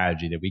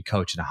strategy that we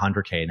coach in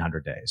 100K in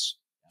 100 days,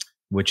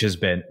 which has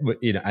been,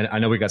 I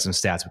know we got some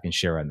stats we can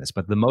share on this,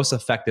 but the most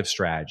effective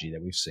strategy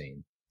that we've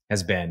seen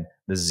has been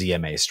the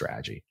ZMA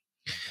strategy.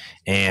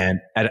 And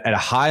at a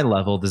high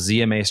level, the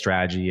ZMA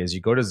strategy is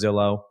you go to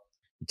Zillow,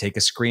 you take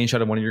a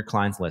screenshot of one of your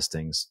clients'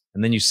 listings,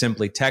 and then you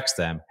simply text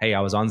them, hey,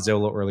 I was on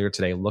Zillow earlier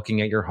today looking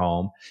at your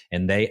home,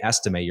 and they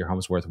estimate your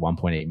home's worth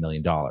 $1.8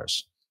 million.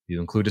 You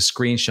include a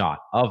screenshot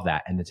of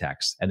that in the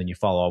text, and then you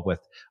follow up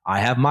with, I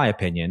have my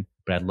opinion,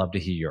 but I'd love to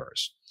hear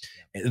yours.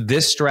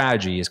 This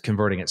strategy is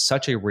converting at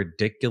such a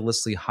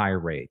ridiculously high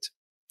rate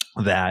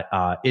that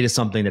it is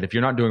something that if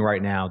you're not doing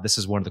right now, this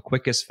is one of the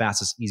quickest,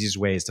 fastest, easiest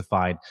ways to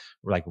find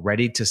like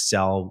ready to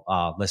sell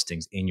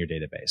listings in your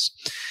database.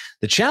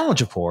 The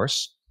challenge, of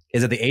course,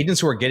 is that the agents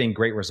who are getting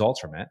great results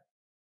from it.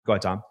 Go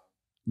ahead, Tom.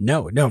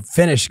 No,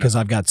 finish because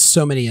I've got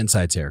so many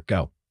insights here.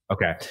 Go.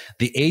 Okay.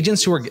 The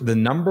agents who are the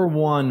number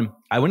one,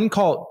 I wouldn't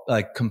call it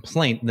like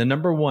complaint. The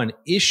number one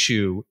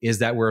issue is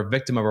that we're a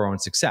victim of our own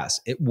success.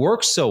 It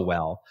works so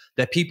well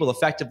that people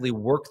effectively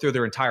work through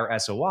their entire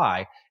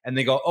SOI and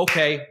they go,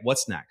 okay,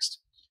 what's next?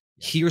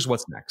 Here's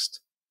what's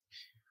next.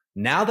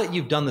 Now that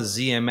you've done the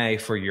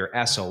ZMA for your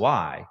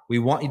SOI, we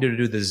want you to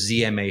do the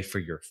ZMA for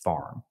your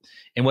farm.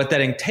 And what that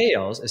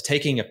entails is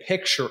taking a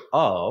picture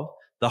of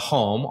the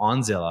home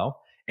on Zillow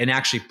and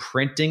actually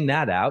printing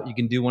that out. You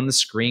can do one of the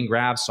screen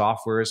grab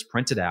softwares,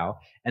 print it out.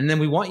 And then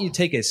we want you to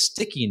take a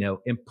sticky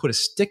note and put a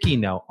sticky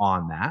note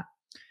on that.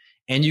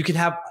 And you can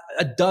have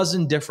a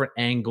dozen different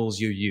angles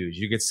you use.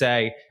 You could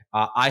say,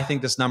 I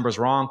think this number is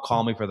wrong.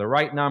 Call me for the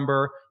right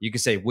number. You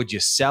could say, would you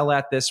sell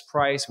at this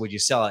price? Would you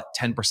sell at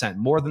 10%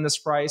 more than this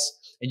price?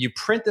 And you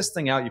print this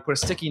thing out, you put a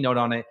sticky note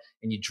on it,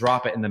 and you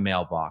drop it in the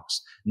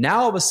mailbox.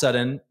 Now, all of a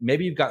sudden,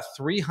 maybe you've got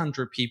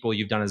 300 people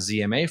you've done a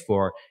ZMA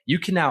for. You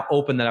can now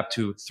open that up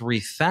to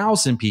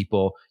 3,000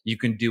 people you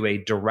can do a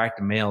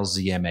direct mail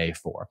ZMA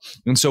for.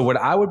 And so what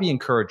I would be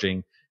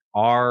encouraging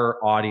our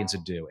audience to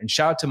do, and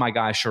shout out to my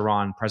guy,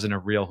 Sharon, president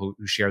of Real, who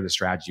shared the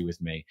strategy with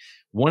me.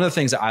 One of the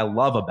things that I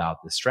love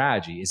about this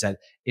strategy is that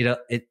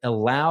it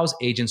allows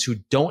agents who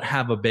don't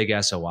have a big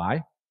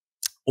SOI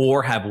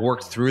or have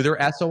worked through their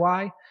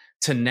SOI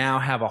to now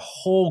have a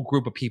whole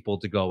group of people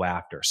to go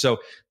after. So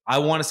I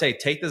want to say,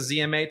 take the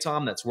ZMA,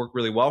 Tom, that's worked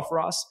really well for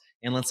us,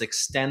 and let's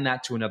extend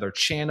that to another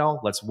channel.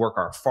 Let's work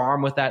our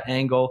farm with that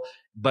angle.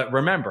 But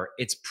remember,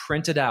 it's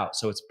printed out,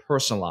 so it's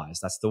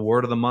personalized. That's the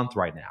word of the month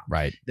right now.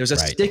 Right. There's a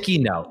sticky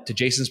note, to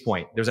Jason's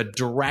point. There's a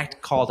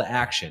direct call to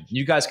action.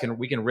 You guys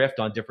we can riff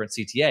on different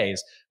CTAs,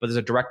 but there's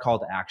a direct call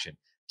to action.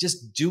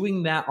 Just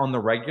doing that on the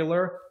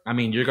regular, I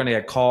mean, you're going to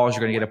get calls,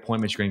 you're going to get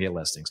appointments, you're going to get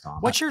listings, Tom.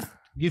 What's your,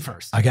 you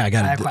first. I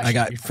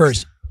got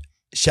first.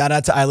 Shout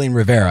out to Eileen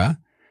Rivera.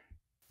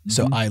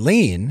 So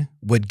Eileen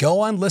would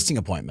go on listing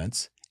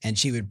appointments and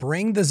she would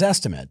bring the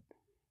Zestimate,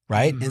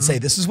 right? And say,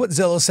 this is what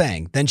Zillow's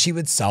saying. Then she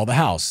would sell the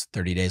house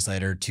 30 days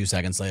later, 2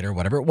 seconds later,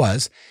 whatever it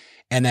was.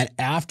 And then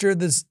after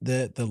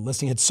the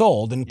listing had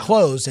sold and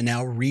closed and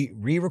now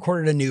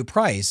re-recorded a new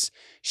price,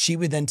 she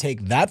would then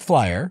take that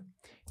flyer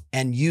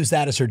and use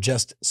that as her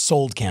just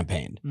sold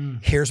campaign.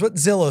 Here's what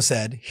Zillow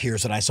said.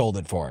 Here's what I sold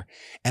it for.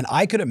 And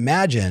I could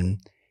imagine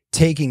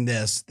taking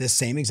this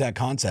same exact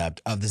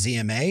concept of the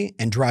ZMA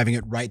and driving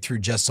it right through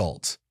just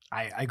solds.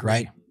 I agree.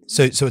 Right?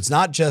 So it's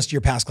not just your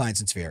past clients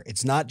in Sphere.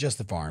 It's not just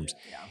the farms.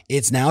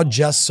 It's now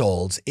just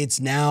solds. It's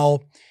now,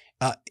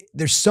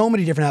 there's so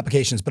many different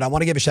applications, but I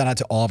want to give a shout out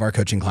to all of our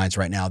coaching clients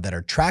right now that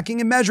are tracking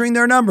and measuring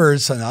their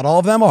numbers. So not all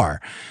of them are,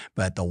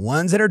 but the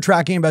ones that are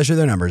tracking and measuring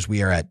their numbers,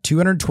 we are at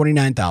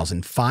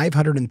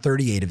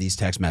 229,538 of these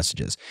text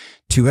messages.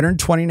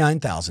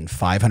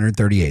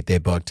 229,538. They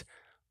booked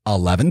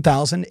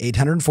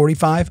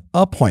 11,845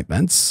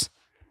 appointments.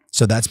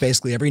 So that's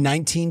basically every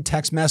 19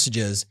 text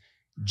messages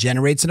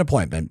generates an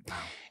appointment.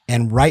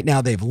 And right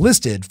now they've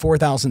listed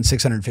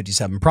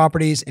 4,657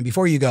 properties. And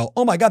before you go,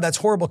 oh my God, that's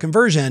horrible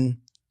conversion.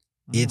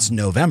 It's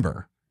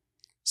November.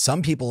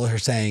 Some people are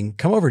saying,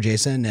 come over,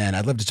 Jason, and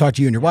I'd love to talk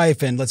to you and your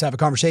wife, and let's have a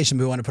conversation.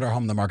 We want to put our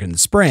home on the market in the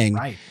spring.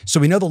 Right. So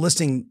we know the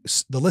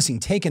listing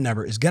taken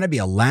number is going to be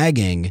a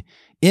lagging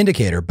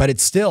indicator, but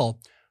it's still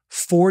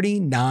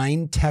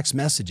 49 text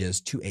messages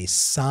to a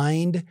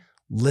signed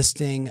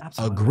listing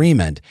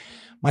agreement.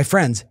 My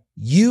friends,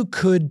 you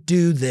could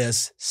do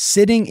this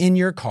sitting in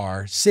your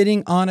car,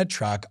 sitting on a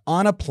truck,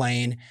 on a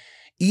plane,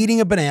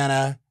 eating a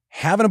banana,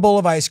 having a bowl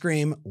of ice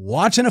cream,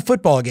 watching a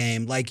football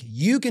game. Like,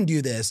 you can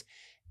do this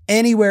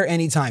anywhere,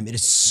 anytime. It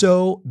is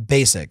so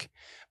basic.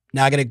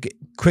 Now I got a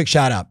quick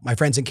shout out. My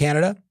friends in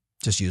Canada,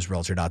 just use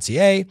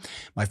realtor.ca.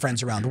 My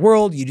friends around the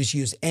world, you just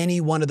use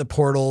any one of the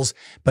portals.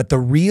 But the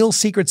real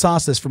secret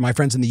sauce is for my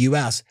friends in the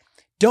US,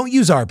 don't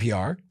use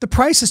RPR. The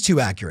price is too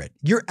accurate.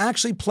 You're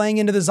actually playing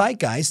into the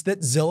zeitgeist that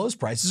Zillow's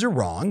prices are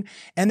wrong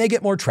and they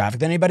get more traffic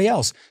than anybody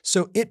else.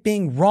 So it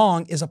being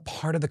wrong is a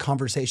part of the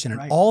conversation.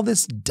 And all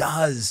this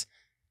does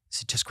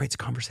is it just creates a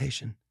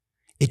conversation.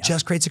 It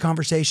just creates a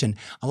conversation.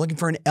 I'm looking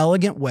for an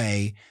elegant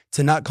way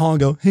to not call and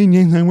go, hey,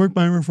 James, I work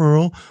by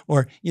referral.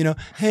 Or, you know,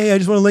 hey, I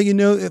just want to let you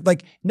know.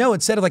 Like, no,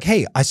 instead of like,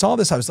 hey, I saw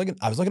this. I was looking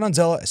on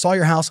Zillow. I saw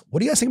your house. What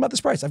do you guys think about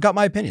this price? I've got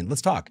my opinion.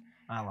 Let's talk.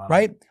 I love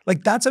right? it.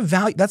 Like, that's a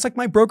value. That's like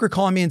my broker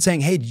calling me and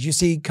saying, hey, did you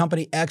see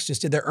company X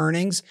just did their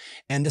earnings?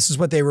 And this is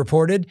what they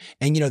reported.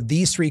 And, you know,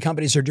 these 3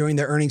 companies are doing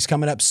their earnings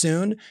coming up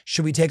soon.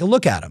 Should we take a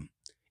look at them?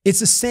 It's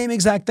the same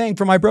exact thing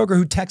for my broker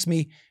who texts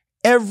me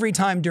every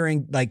time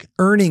during like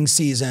earnings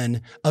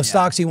season of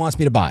stocks he wants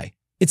me to buy.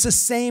 It's the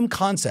same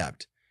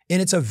concept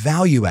and it's a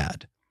value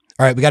add.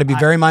 All right, we got to be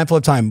very mindful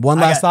of time. One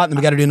last thought and then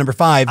we got to do number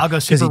 5. I'll go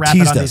super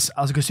rapid on these.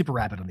 I'll go super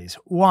rapid on these.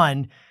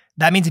 1,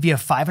 that means if you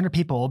have 500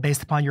 people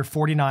based upon your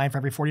 49 for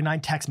every 49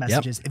 text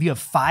messages, if you have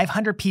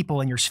 500 people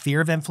in your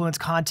sphere of influence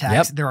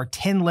contacts, there are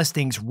 10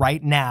 listings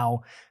right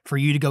now for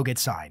you to go get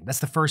signed. That's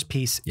the first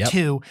piece.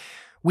 2,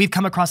 we've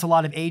come across a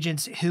lot of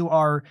agents who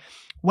are,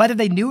 whether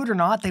they knew it or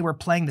not, they were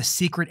playing the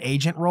secret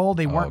agent role.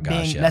 They weren't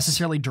being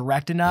necessarily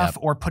direct enough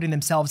or putting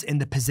themselves in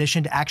the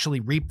position to actually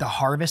reap the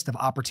harvest of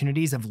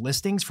opportunities of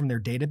listings from their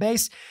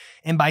database.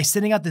 And by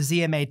sending out the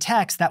ZMA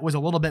text, that was a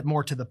little bit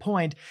more to the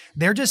point.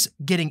 They're just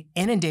getting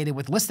inundated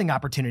with listing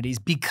opportunities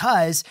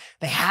because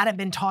they hadn't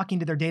been talking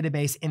to their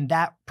database in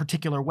that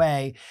particular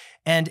way.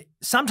 And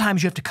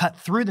sometimes you have to cut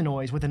through the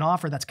noise with an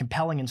offer that's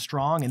compelling and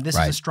strong. And this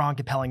is a strong,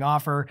 compelling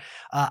offer.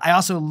 I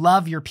also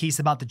love your piece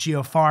about the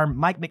Geo Farm.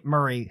 Mike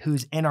McMurray,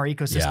 who's in our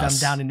ecosystem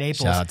down in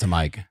Naples. Shout out to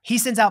Mike. He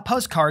sends out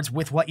postcards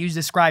with what you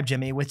described,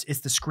 Jimmy, which is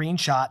the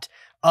screenshot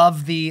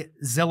of the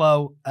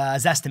Zillow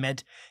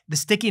estimate. The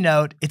sticky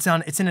note, it's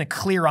in a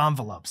clear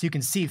envelope. So you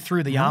can see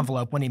through the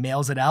envelope when he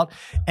mails it out.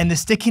 And the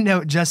sticky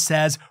note just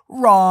says,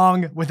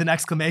 wrong, with an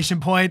exclamation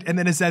point. And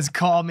then it says,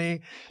 call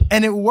me.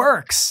 And it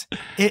works.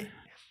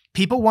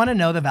 People want to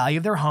know the value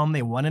of their home.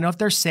 They want to know if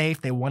they're safe.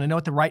 They want to know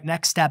what the right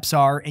next steps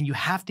are. And you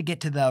have to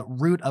get to the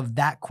root of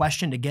that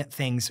question to get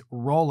things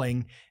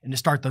rolling and to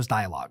start those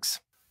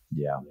dialogues.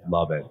 Yeah,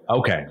 love it.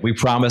 Okay, we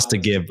promised to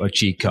give a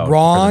cheat code.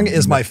 Wrong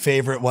is my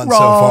favorite one so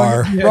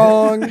far.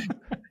 Wrong.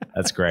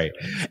 That's great.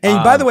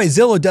 And by the way,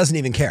 Zillow doesn't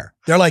even care.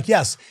 They're like,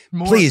 yes,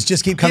 please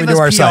just keep coming to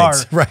our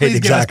sites. Right, please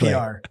exactly. Give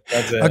us PR.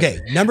 That's it. Okay,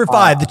 number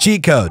 5, the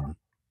cheat code.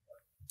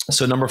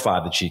 So number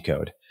 5, the cheat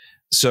code.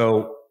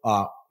 So,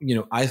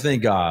 I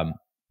think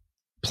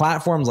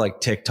platforms like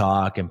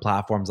TikTok and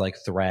platforms like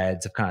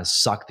Threads have kind of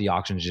sucked the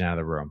oxygen out of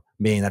the room.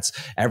 Meaning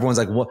everyone's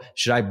like, what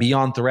should I be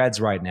on Threads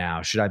right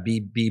now? Should I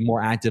be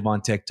more active on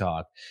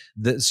TikTok?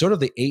 The sort of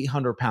the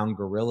 800-pound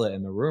gorilla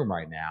in the room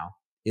right now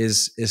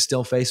is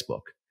still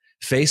Facebook.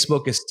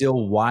 Facebook is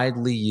still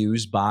widely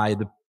used by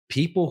the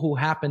people who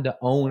happen to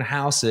own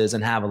houses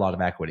and have a lot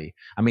of equity.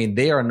 I mean,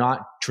 they are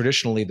not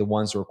traditionally the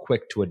ones who are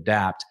quick to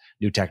adapt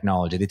new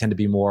technology. They tend to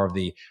be more of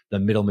the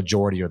middle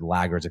majority or the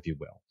laggards, if you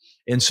will.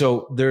 And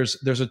so there's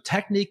a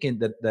technique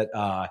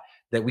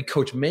that we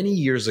coached many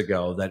years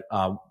ago that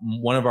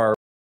one of our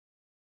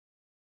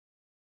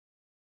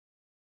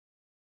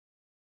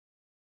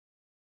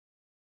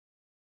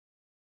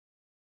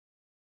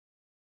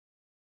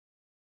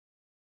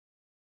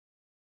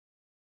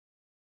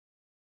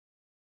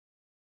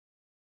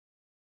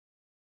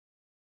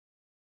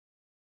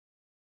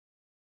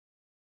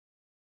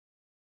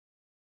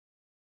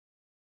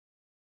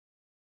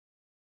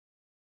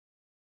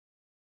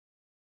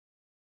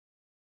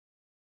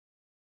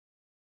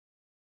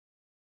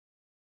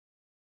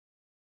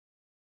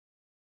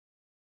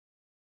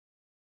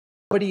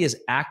somebody is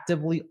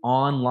actively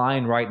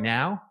online right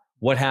now,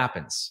 what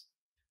happens?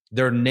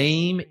 Their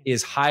name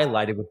is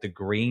highlighted with the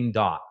green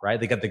dot, right?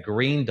 They got the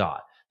green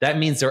dot. That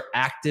means they're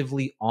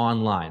actively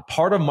online.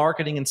 Part of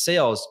marketing and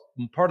sales,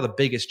 part of the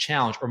biggest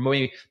challenge, or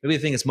maybe the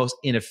thing that's most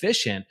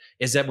inefficient,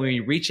 is that when we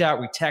reach out,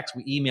 we text,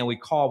 we email, we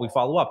call, we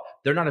follow up,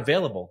 they're not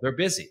available. They're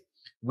busy.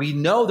 We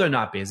know they're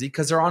not busy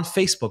because they're on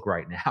Facebook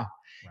right now.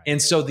 Right.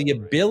 And so the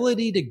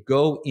ability to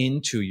go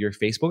into your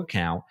Facebook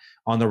account,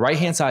 on the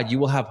right-hand side, you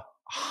will have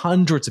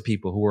hundreds of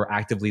people who are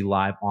actively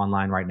live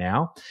online right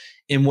now.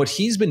 And what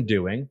he's been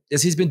doing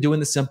is he's been doing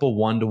the simple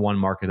one-to-one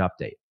market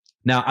update.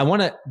 Now, I don't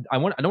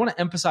want to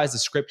emphasize the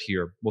script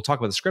here. We'll talk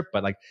about the script,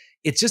 but like,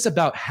 it's just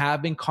about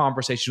having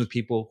conversations with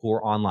people who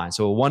are online.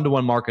 So a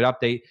one-to-one market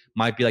update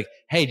might be like,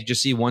 hey, did you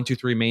see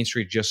 123 Main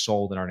Street just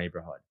sold in our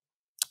neighborhood?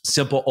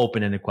 Simple,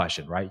 open-ended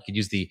question, right? You could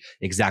use the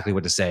exactly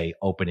what to say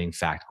opening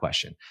fact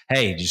question.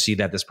 Hey, did you see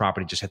that this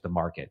property just hit the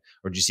market?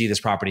 Or did you see this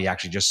property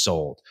actually just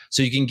sold?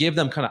 So you can give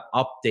them kind of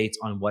updates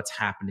on what's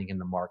happening in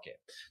the market.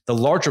 The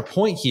larger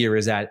point here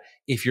is that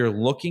if you're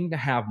looking to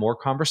have more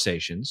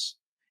conversations,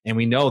 and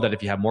we know that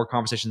if you have more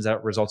conversations,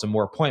 that results in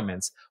more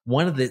appointments,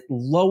 one of the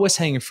lowest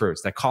hanging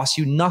fruits that costs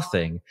you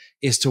nothing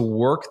is to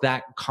work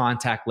that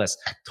contact list.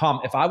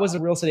 Tom, if I was a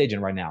real estate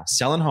agent right now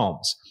selling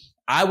homes,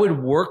 I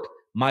would work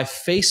my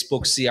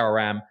Facebook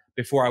CRM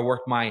before I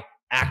worked my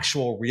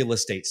actual real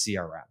estate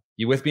CRM.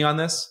 You with me on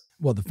this?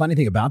 Well, the funny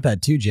thing about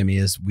that too, Jimmy,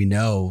 is we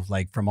know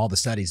like from all the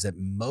studies that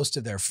most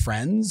of their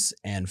friends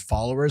and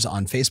followers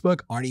on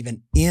Facebook aren't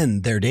even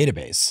in their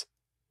database.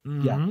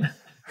 Mm-hmm. Yeah.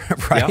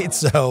 Right.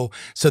 Yeah.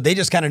 So they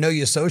just kind of know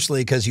you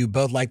socially because you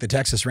both like the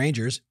Texas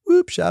Rangers.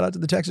 Whoop, shout out to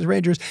the Texas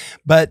Rangers.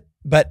 But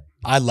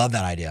I love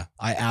that idea.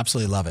 I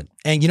absolutely love it.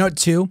 And you know what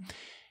too?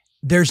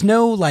 There's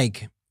no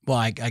like, well,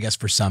 I guess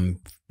for some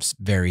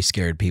very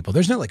scared people,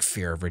 there's no like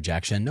fear of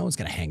rejection. No one's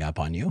going to hang up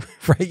on you,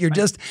 right? You're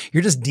just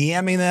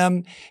DMing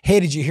them. Hey,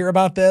 did you hear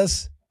about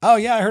this? Oh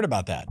yeah, I heard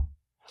about that.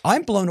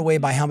 I'm blown away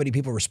by how many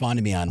people respond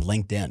to me on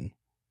LinkedIn.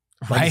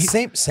 Like,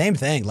 Right. Same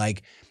thing.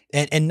 Like,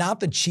 and not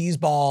the cheese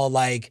ball,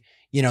 like,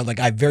 you know, like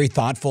I have very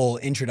thoughtful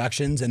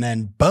introductions and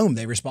then boom,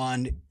 they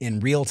respond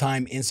in real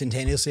time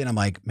instantaneously. And I'm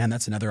like, man,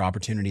 that's another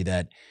opportunity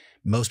that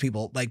most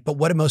people like, but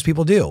what do most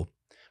people do?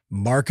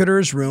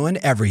 Marketers ruin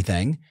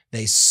everything.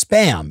 They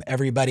spam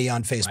everybody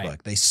on Facebook.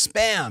 Right. They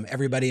spam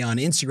everybody on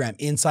Instagram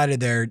inside of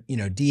their, you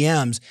know,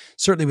 DMs,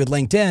 certainly with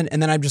LinkedIn.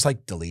 And then I'm just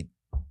like, delete.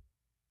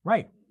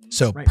 Right.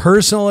 So Right.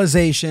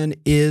 personalization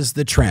is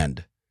the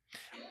trend.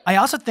 I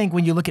also think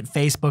when you look at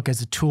Facebook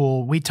as a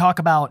tool, we talk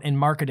about in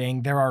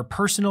marketing, there are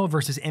personal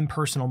versus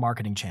impersonal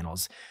marketing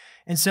channels.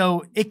 And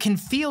so it can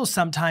feel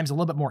sometimes a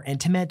little bit more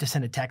intimate to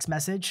send a text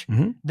message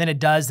than it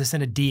does to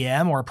send a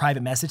DM or a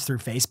private message through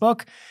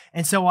Facebook.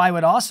 And so I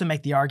would also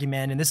make the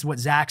argument, and this is what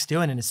Zach's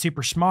doing, and it's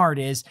super smart,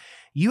 is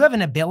you have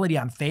an ability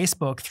on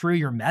Facebook through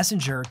your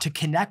messenger to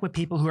connect with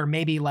people who are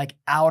maybe like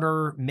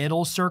outer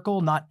middle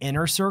circle, not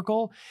inner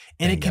circle.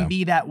 And it can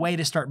be that way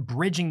to start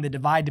bridging the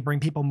divide to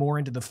bring people more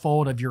into the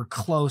fold of your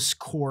close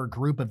core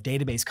group of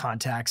database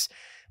contacts.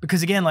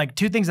 Because again, like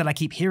two things that I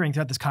keep hearing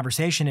throughout this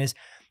conversation is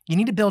you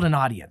need to build an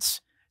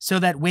audience so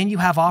that when you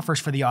have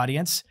offers for the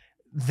audience,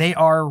 they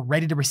are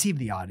ready to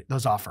receive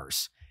those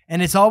offers.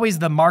 And it's always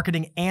the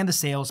marketing and the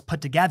sales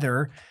put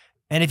together.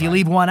 And if you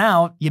leave one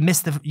out, you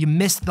miss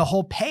the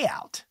whole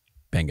payout.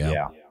 Bingo.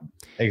 Yeah,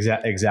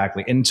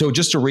 exactly. And so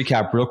just to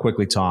recap real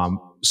quickly, Tom,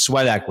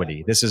 sweat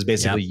equity. This is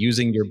basically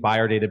using your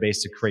buyer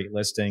database to create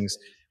listings,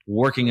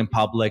 working in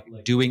public,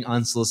 doing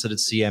unsolicited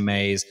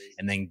CMAs,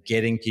 and then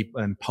getting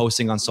people and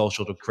posting on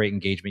social to create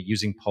engagement,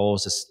 using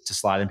polls to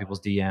slide in people's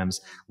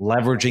DMs,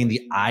 leveraging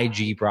the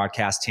IG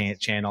broadcast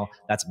channel.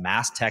 That's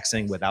mass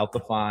texting without the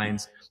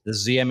fines. The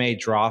ZMA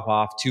drop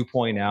off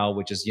 2.0,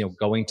 which is, you know,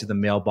 going to the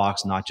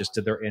mailbox, not just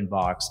to their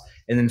inbox.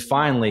 And then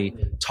finally,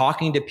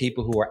 talking to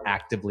people who are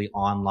actively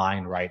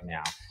online right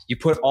now. You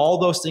put all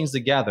those things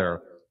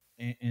together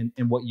and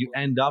what you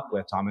end up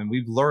with, Tom, and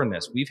we've learned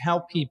this. We've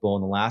helped people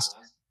in the last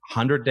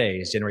 100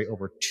 days generate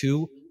over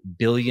 $2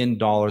 billion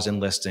in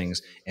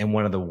listings in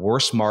one of the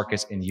worst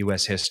markets in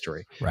U.S.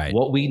 history. Right.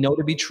 What we know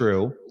to be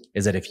true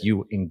is that if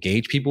you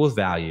engage people with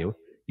value,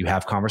 you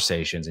have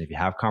conversations. And if you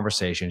have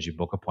conversations, you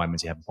book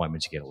appointments, you have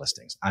appointments, you get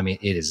listings. I mean,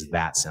 it is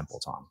that simple,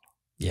 Tom.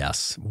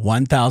 Yes,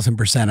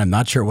 1000%. I'm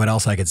not sure what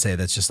else I could say.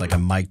 That's just like a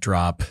mic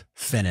drop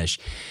finish.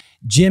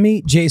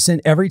 Jimmy, Jason,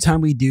 every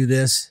time we do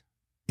this,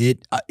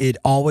 it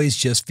always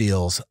just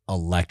feels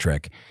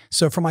electric.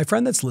 So for my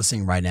friend that's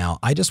listening right now,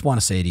 I just want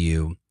to say to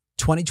you,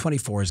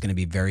 2024 is going to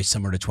be very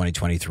similar to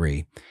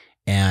 2023.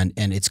 And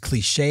it's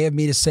cliche of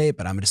me to say it,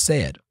 but I'm going to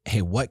say it.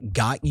 Hey, what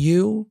got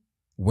you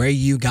where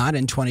you got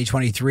in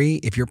 2023?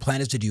 If your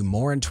plan is to do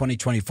more in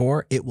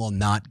 2024, it will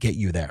not get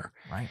you there.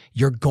 Right.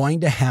 You're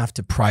going to have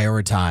to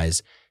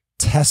prioritize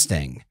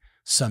testing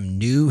some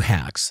new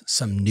hacks,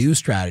 some new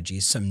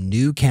strategies, some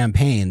new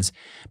campaigns.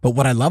 But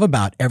what I love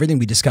about everything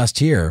we discussed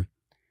here,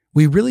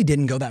 we really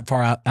didn't go that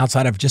far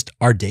outside of just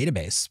our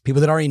database,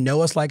 people that already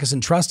know us, like us,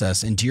 and trust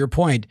us. And to your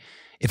point,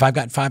 if I've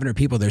got 500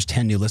 people, there's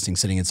 10 new listings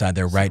sitting inside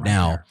there right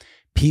now. There.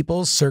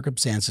 People's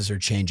circumstances are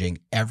changing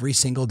every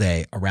single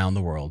day around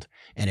the world.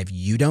 And if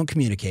you don't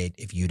communicate,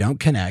 if you don't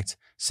connect,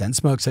 send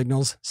smoke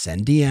signals,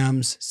 send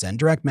DMs, send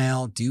direct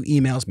mail, do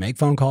emails, make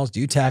phone calls,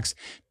 do texts,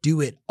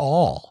 do it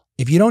all.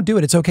 If you don't do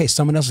it, it's okay.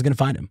 Someone else is going to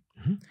find them,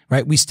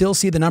 right? We still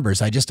see the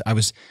numbers. I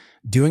was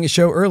doing a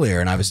show earlier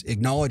and I was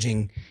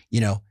acknowledging,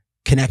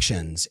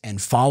 connections and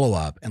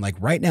follow-up. And like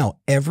right now,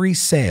 every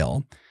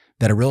sale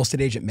that a real estate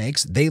agent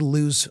makes, they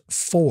lose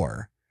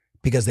 4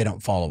 because they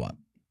don't follow up.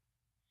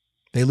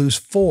 They lose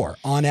 4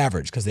 on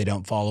average because they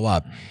don't follow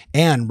up.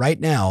 And right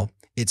now,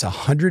 It's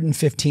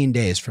 115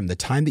 days from the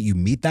time that you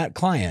meet that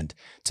client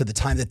to the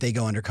time that they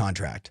go under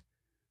contract.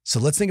 So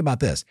let's think about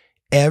this.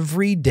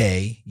 Every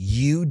day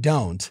you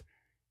don't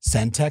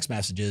send text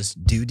messages,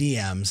 do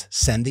DMs,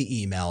 send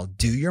the email,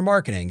 do your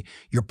marketing,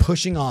 you're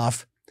pushing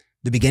off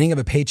the beginning of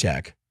a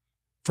paycheck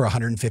for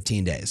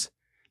 115 days.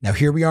 Now,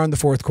 here we are in the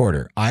fourth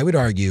quarter. I would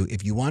argue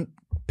if you want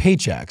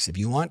paychecks, if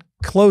you want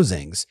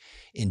closings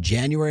in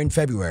January and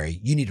February,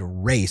 you need to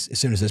race as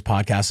soon as this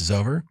podcast is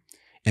over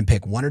and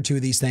pick one or two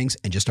of these things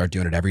and just start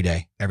doing it every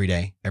day, every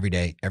day, every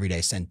day, every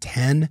day. Send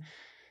 10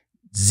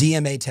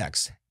 ZMA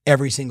texts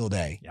every single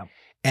day. Yep.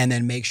 And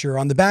then make sure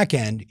on the back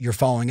end, you're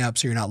following up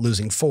so you're not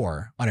losing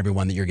 4 on every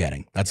one that you're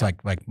getting. That's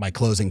like my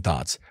closing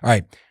thoughts. All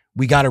right,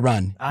 we got to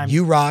run.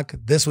 You rock.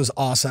 This was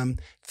awesome.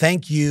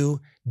 Thank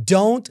you.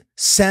 Don't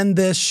send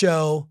this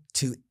show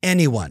to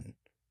anyone.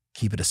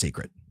 Keep it a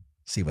secret.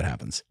 See what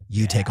happens.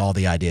 You take all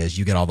the ideas.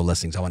 You get all the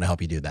listings. I want to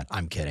help you do that.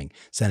 I'm kidding.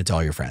 Send it to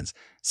all your friends.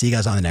 See you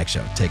guys on the next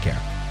show. Take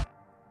care.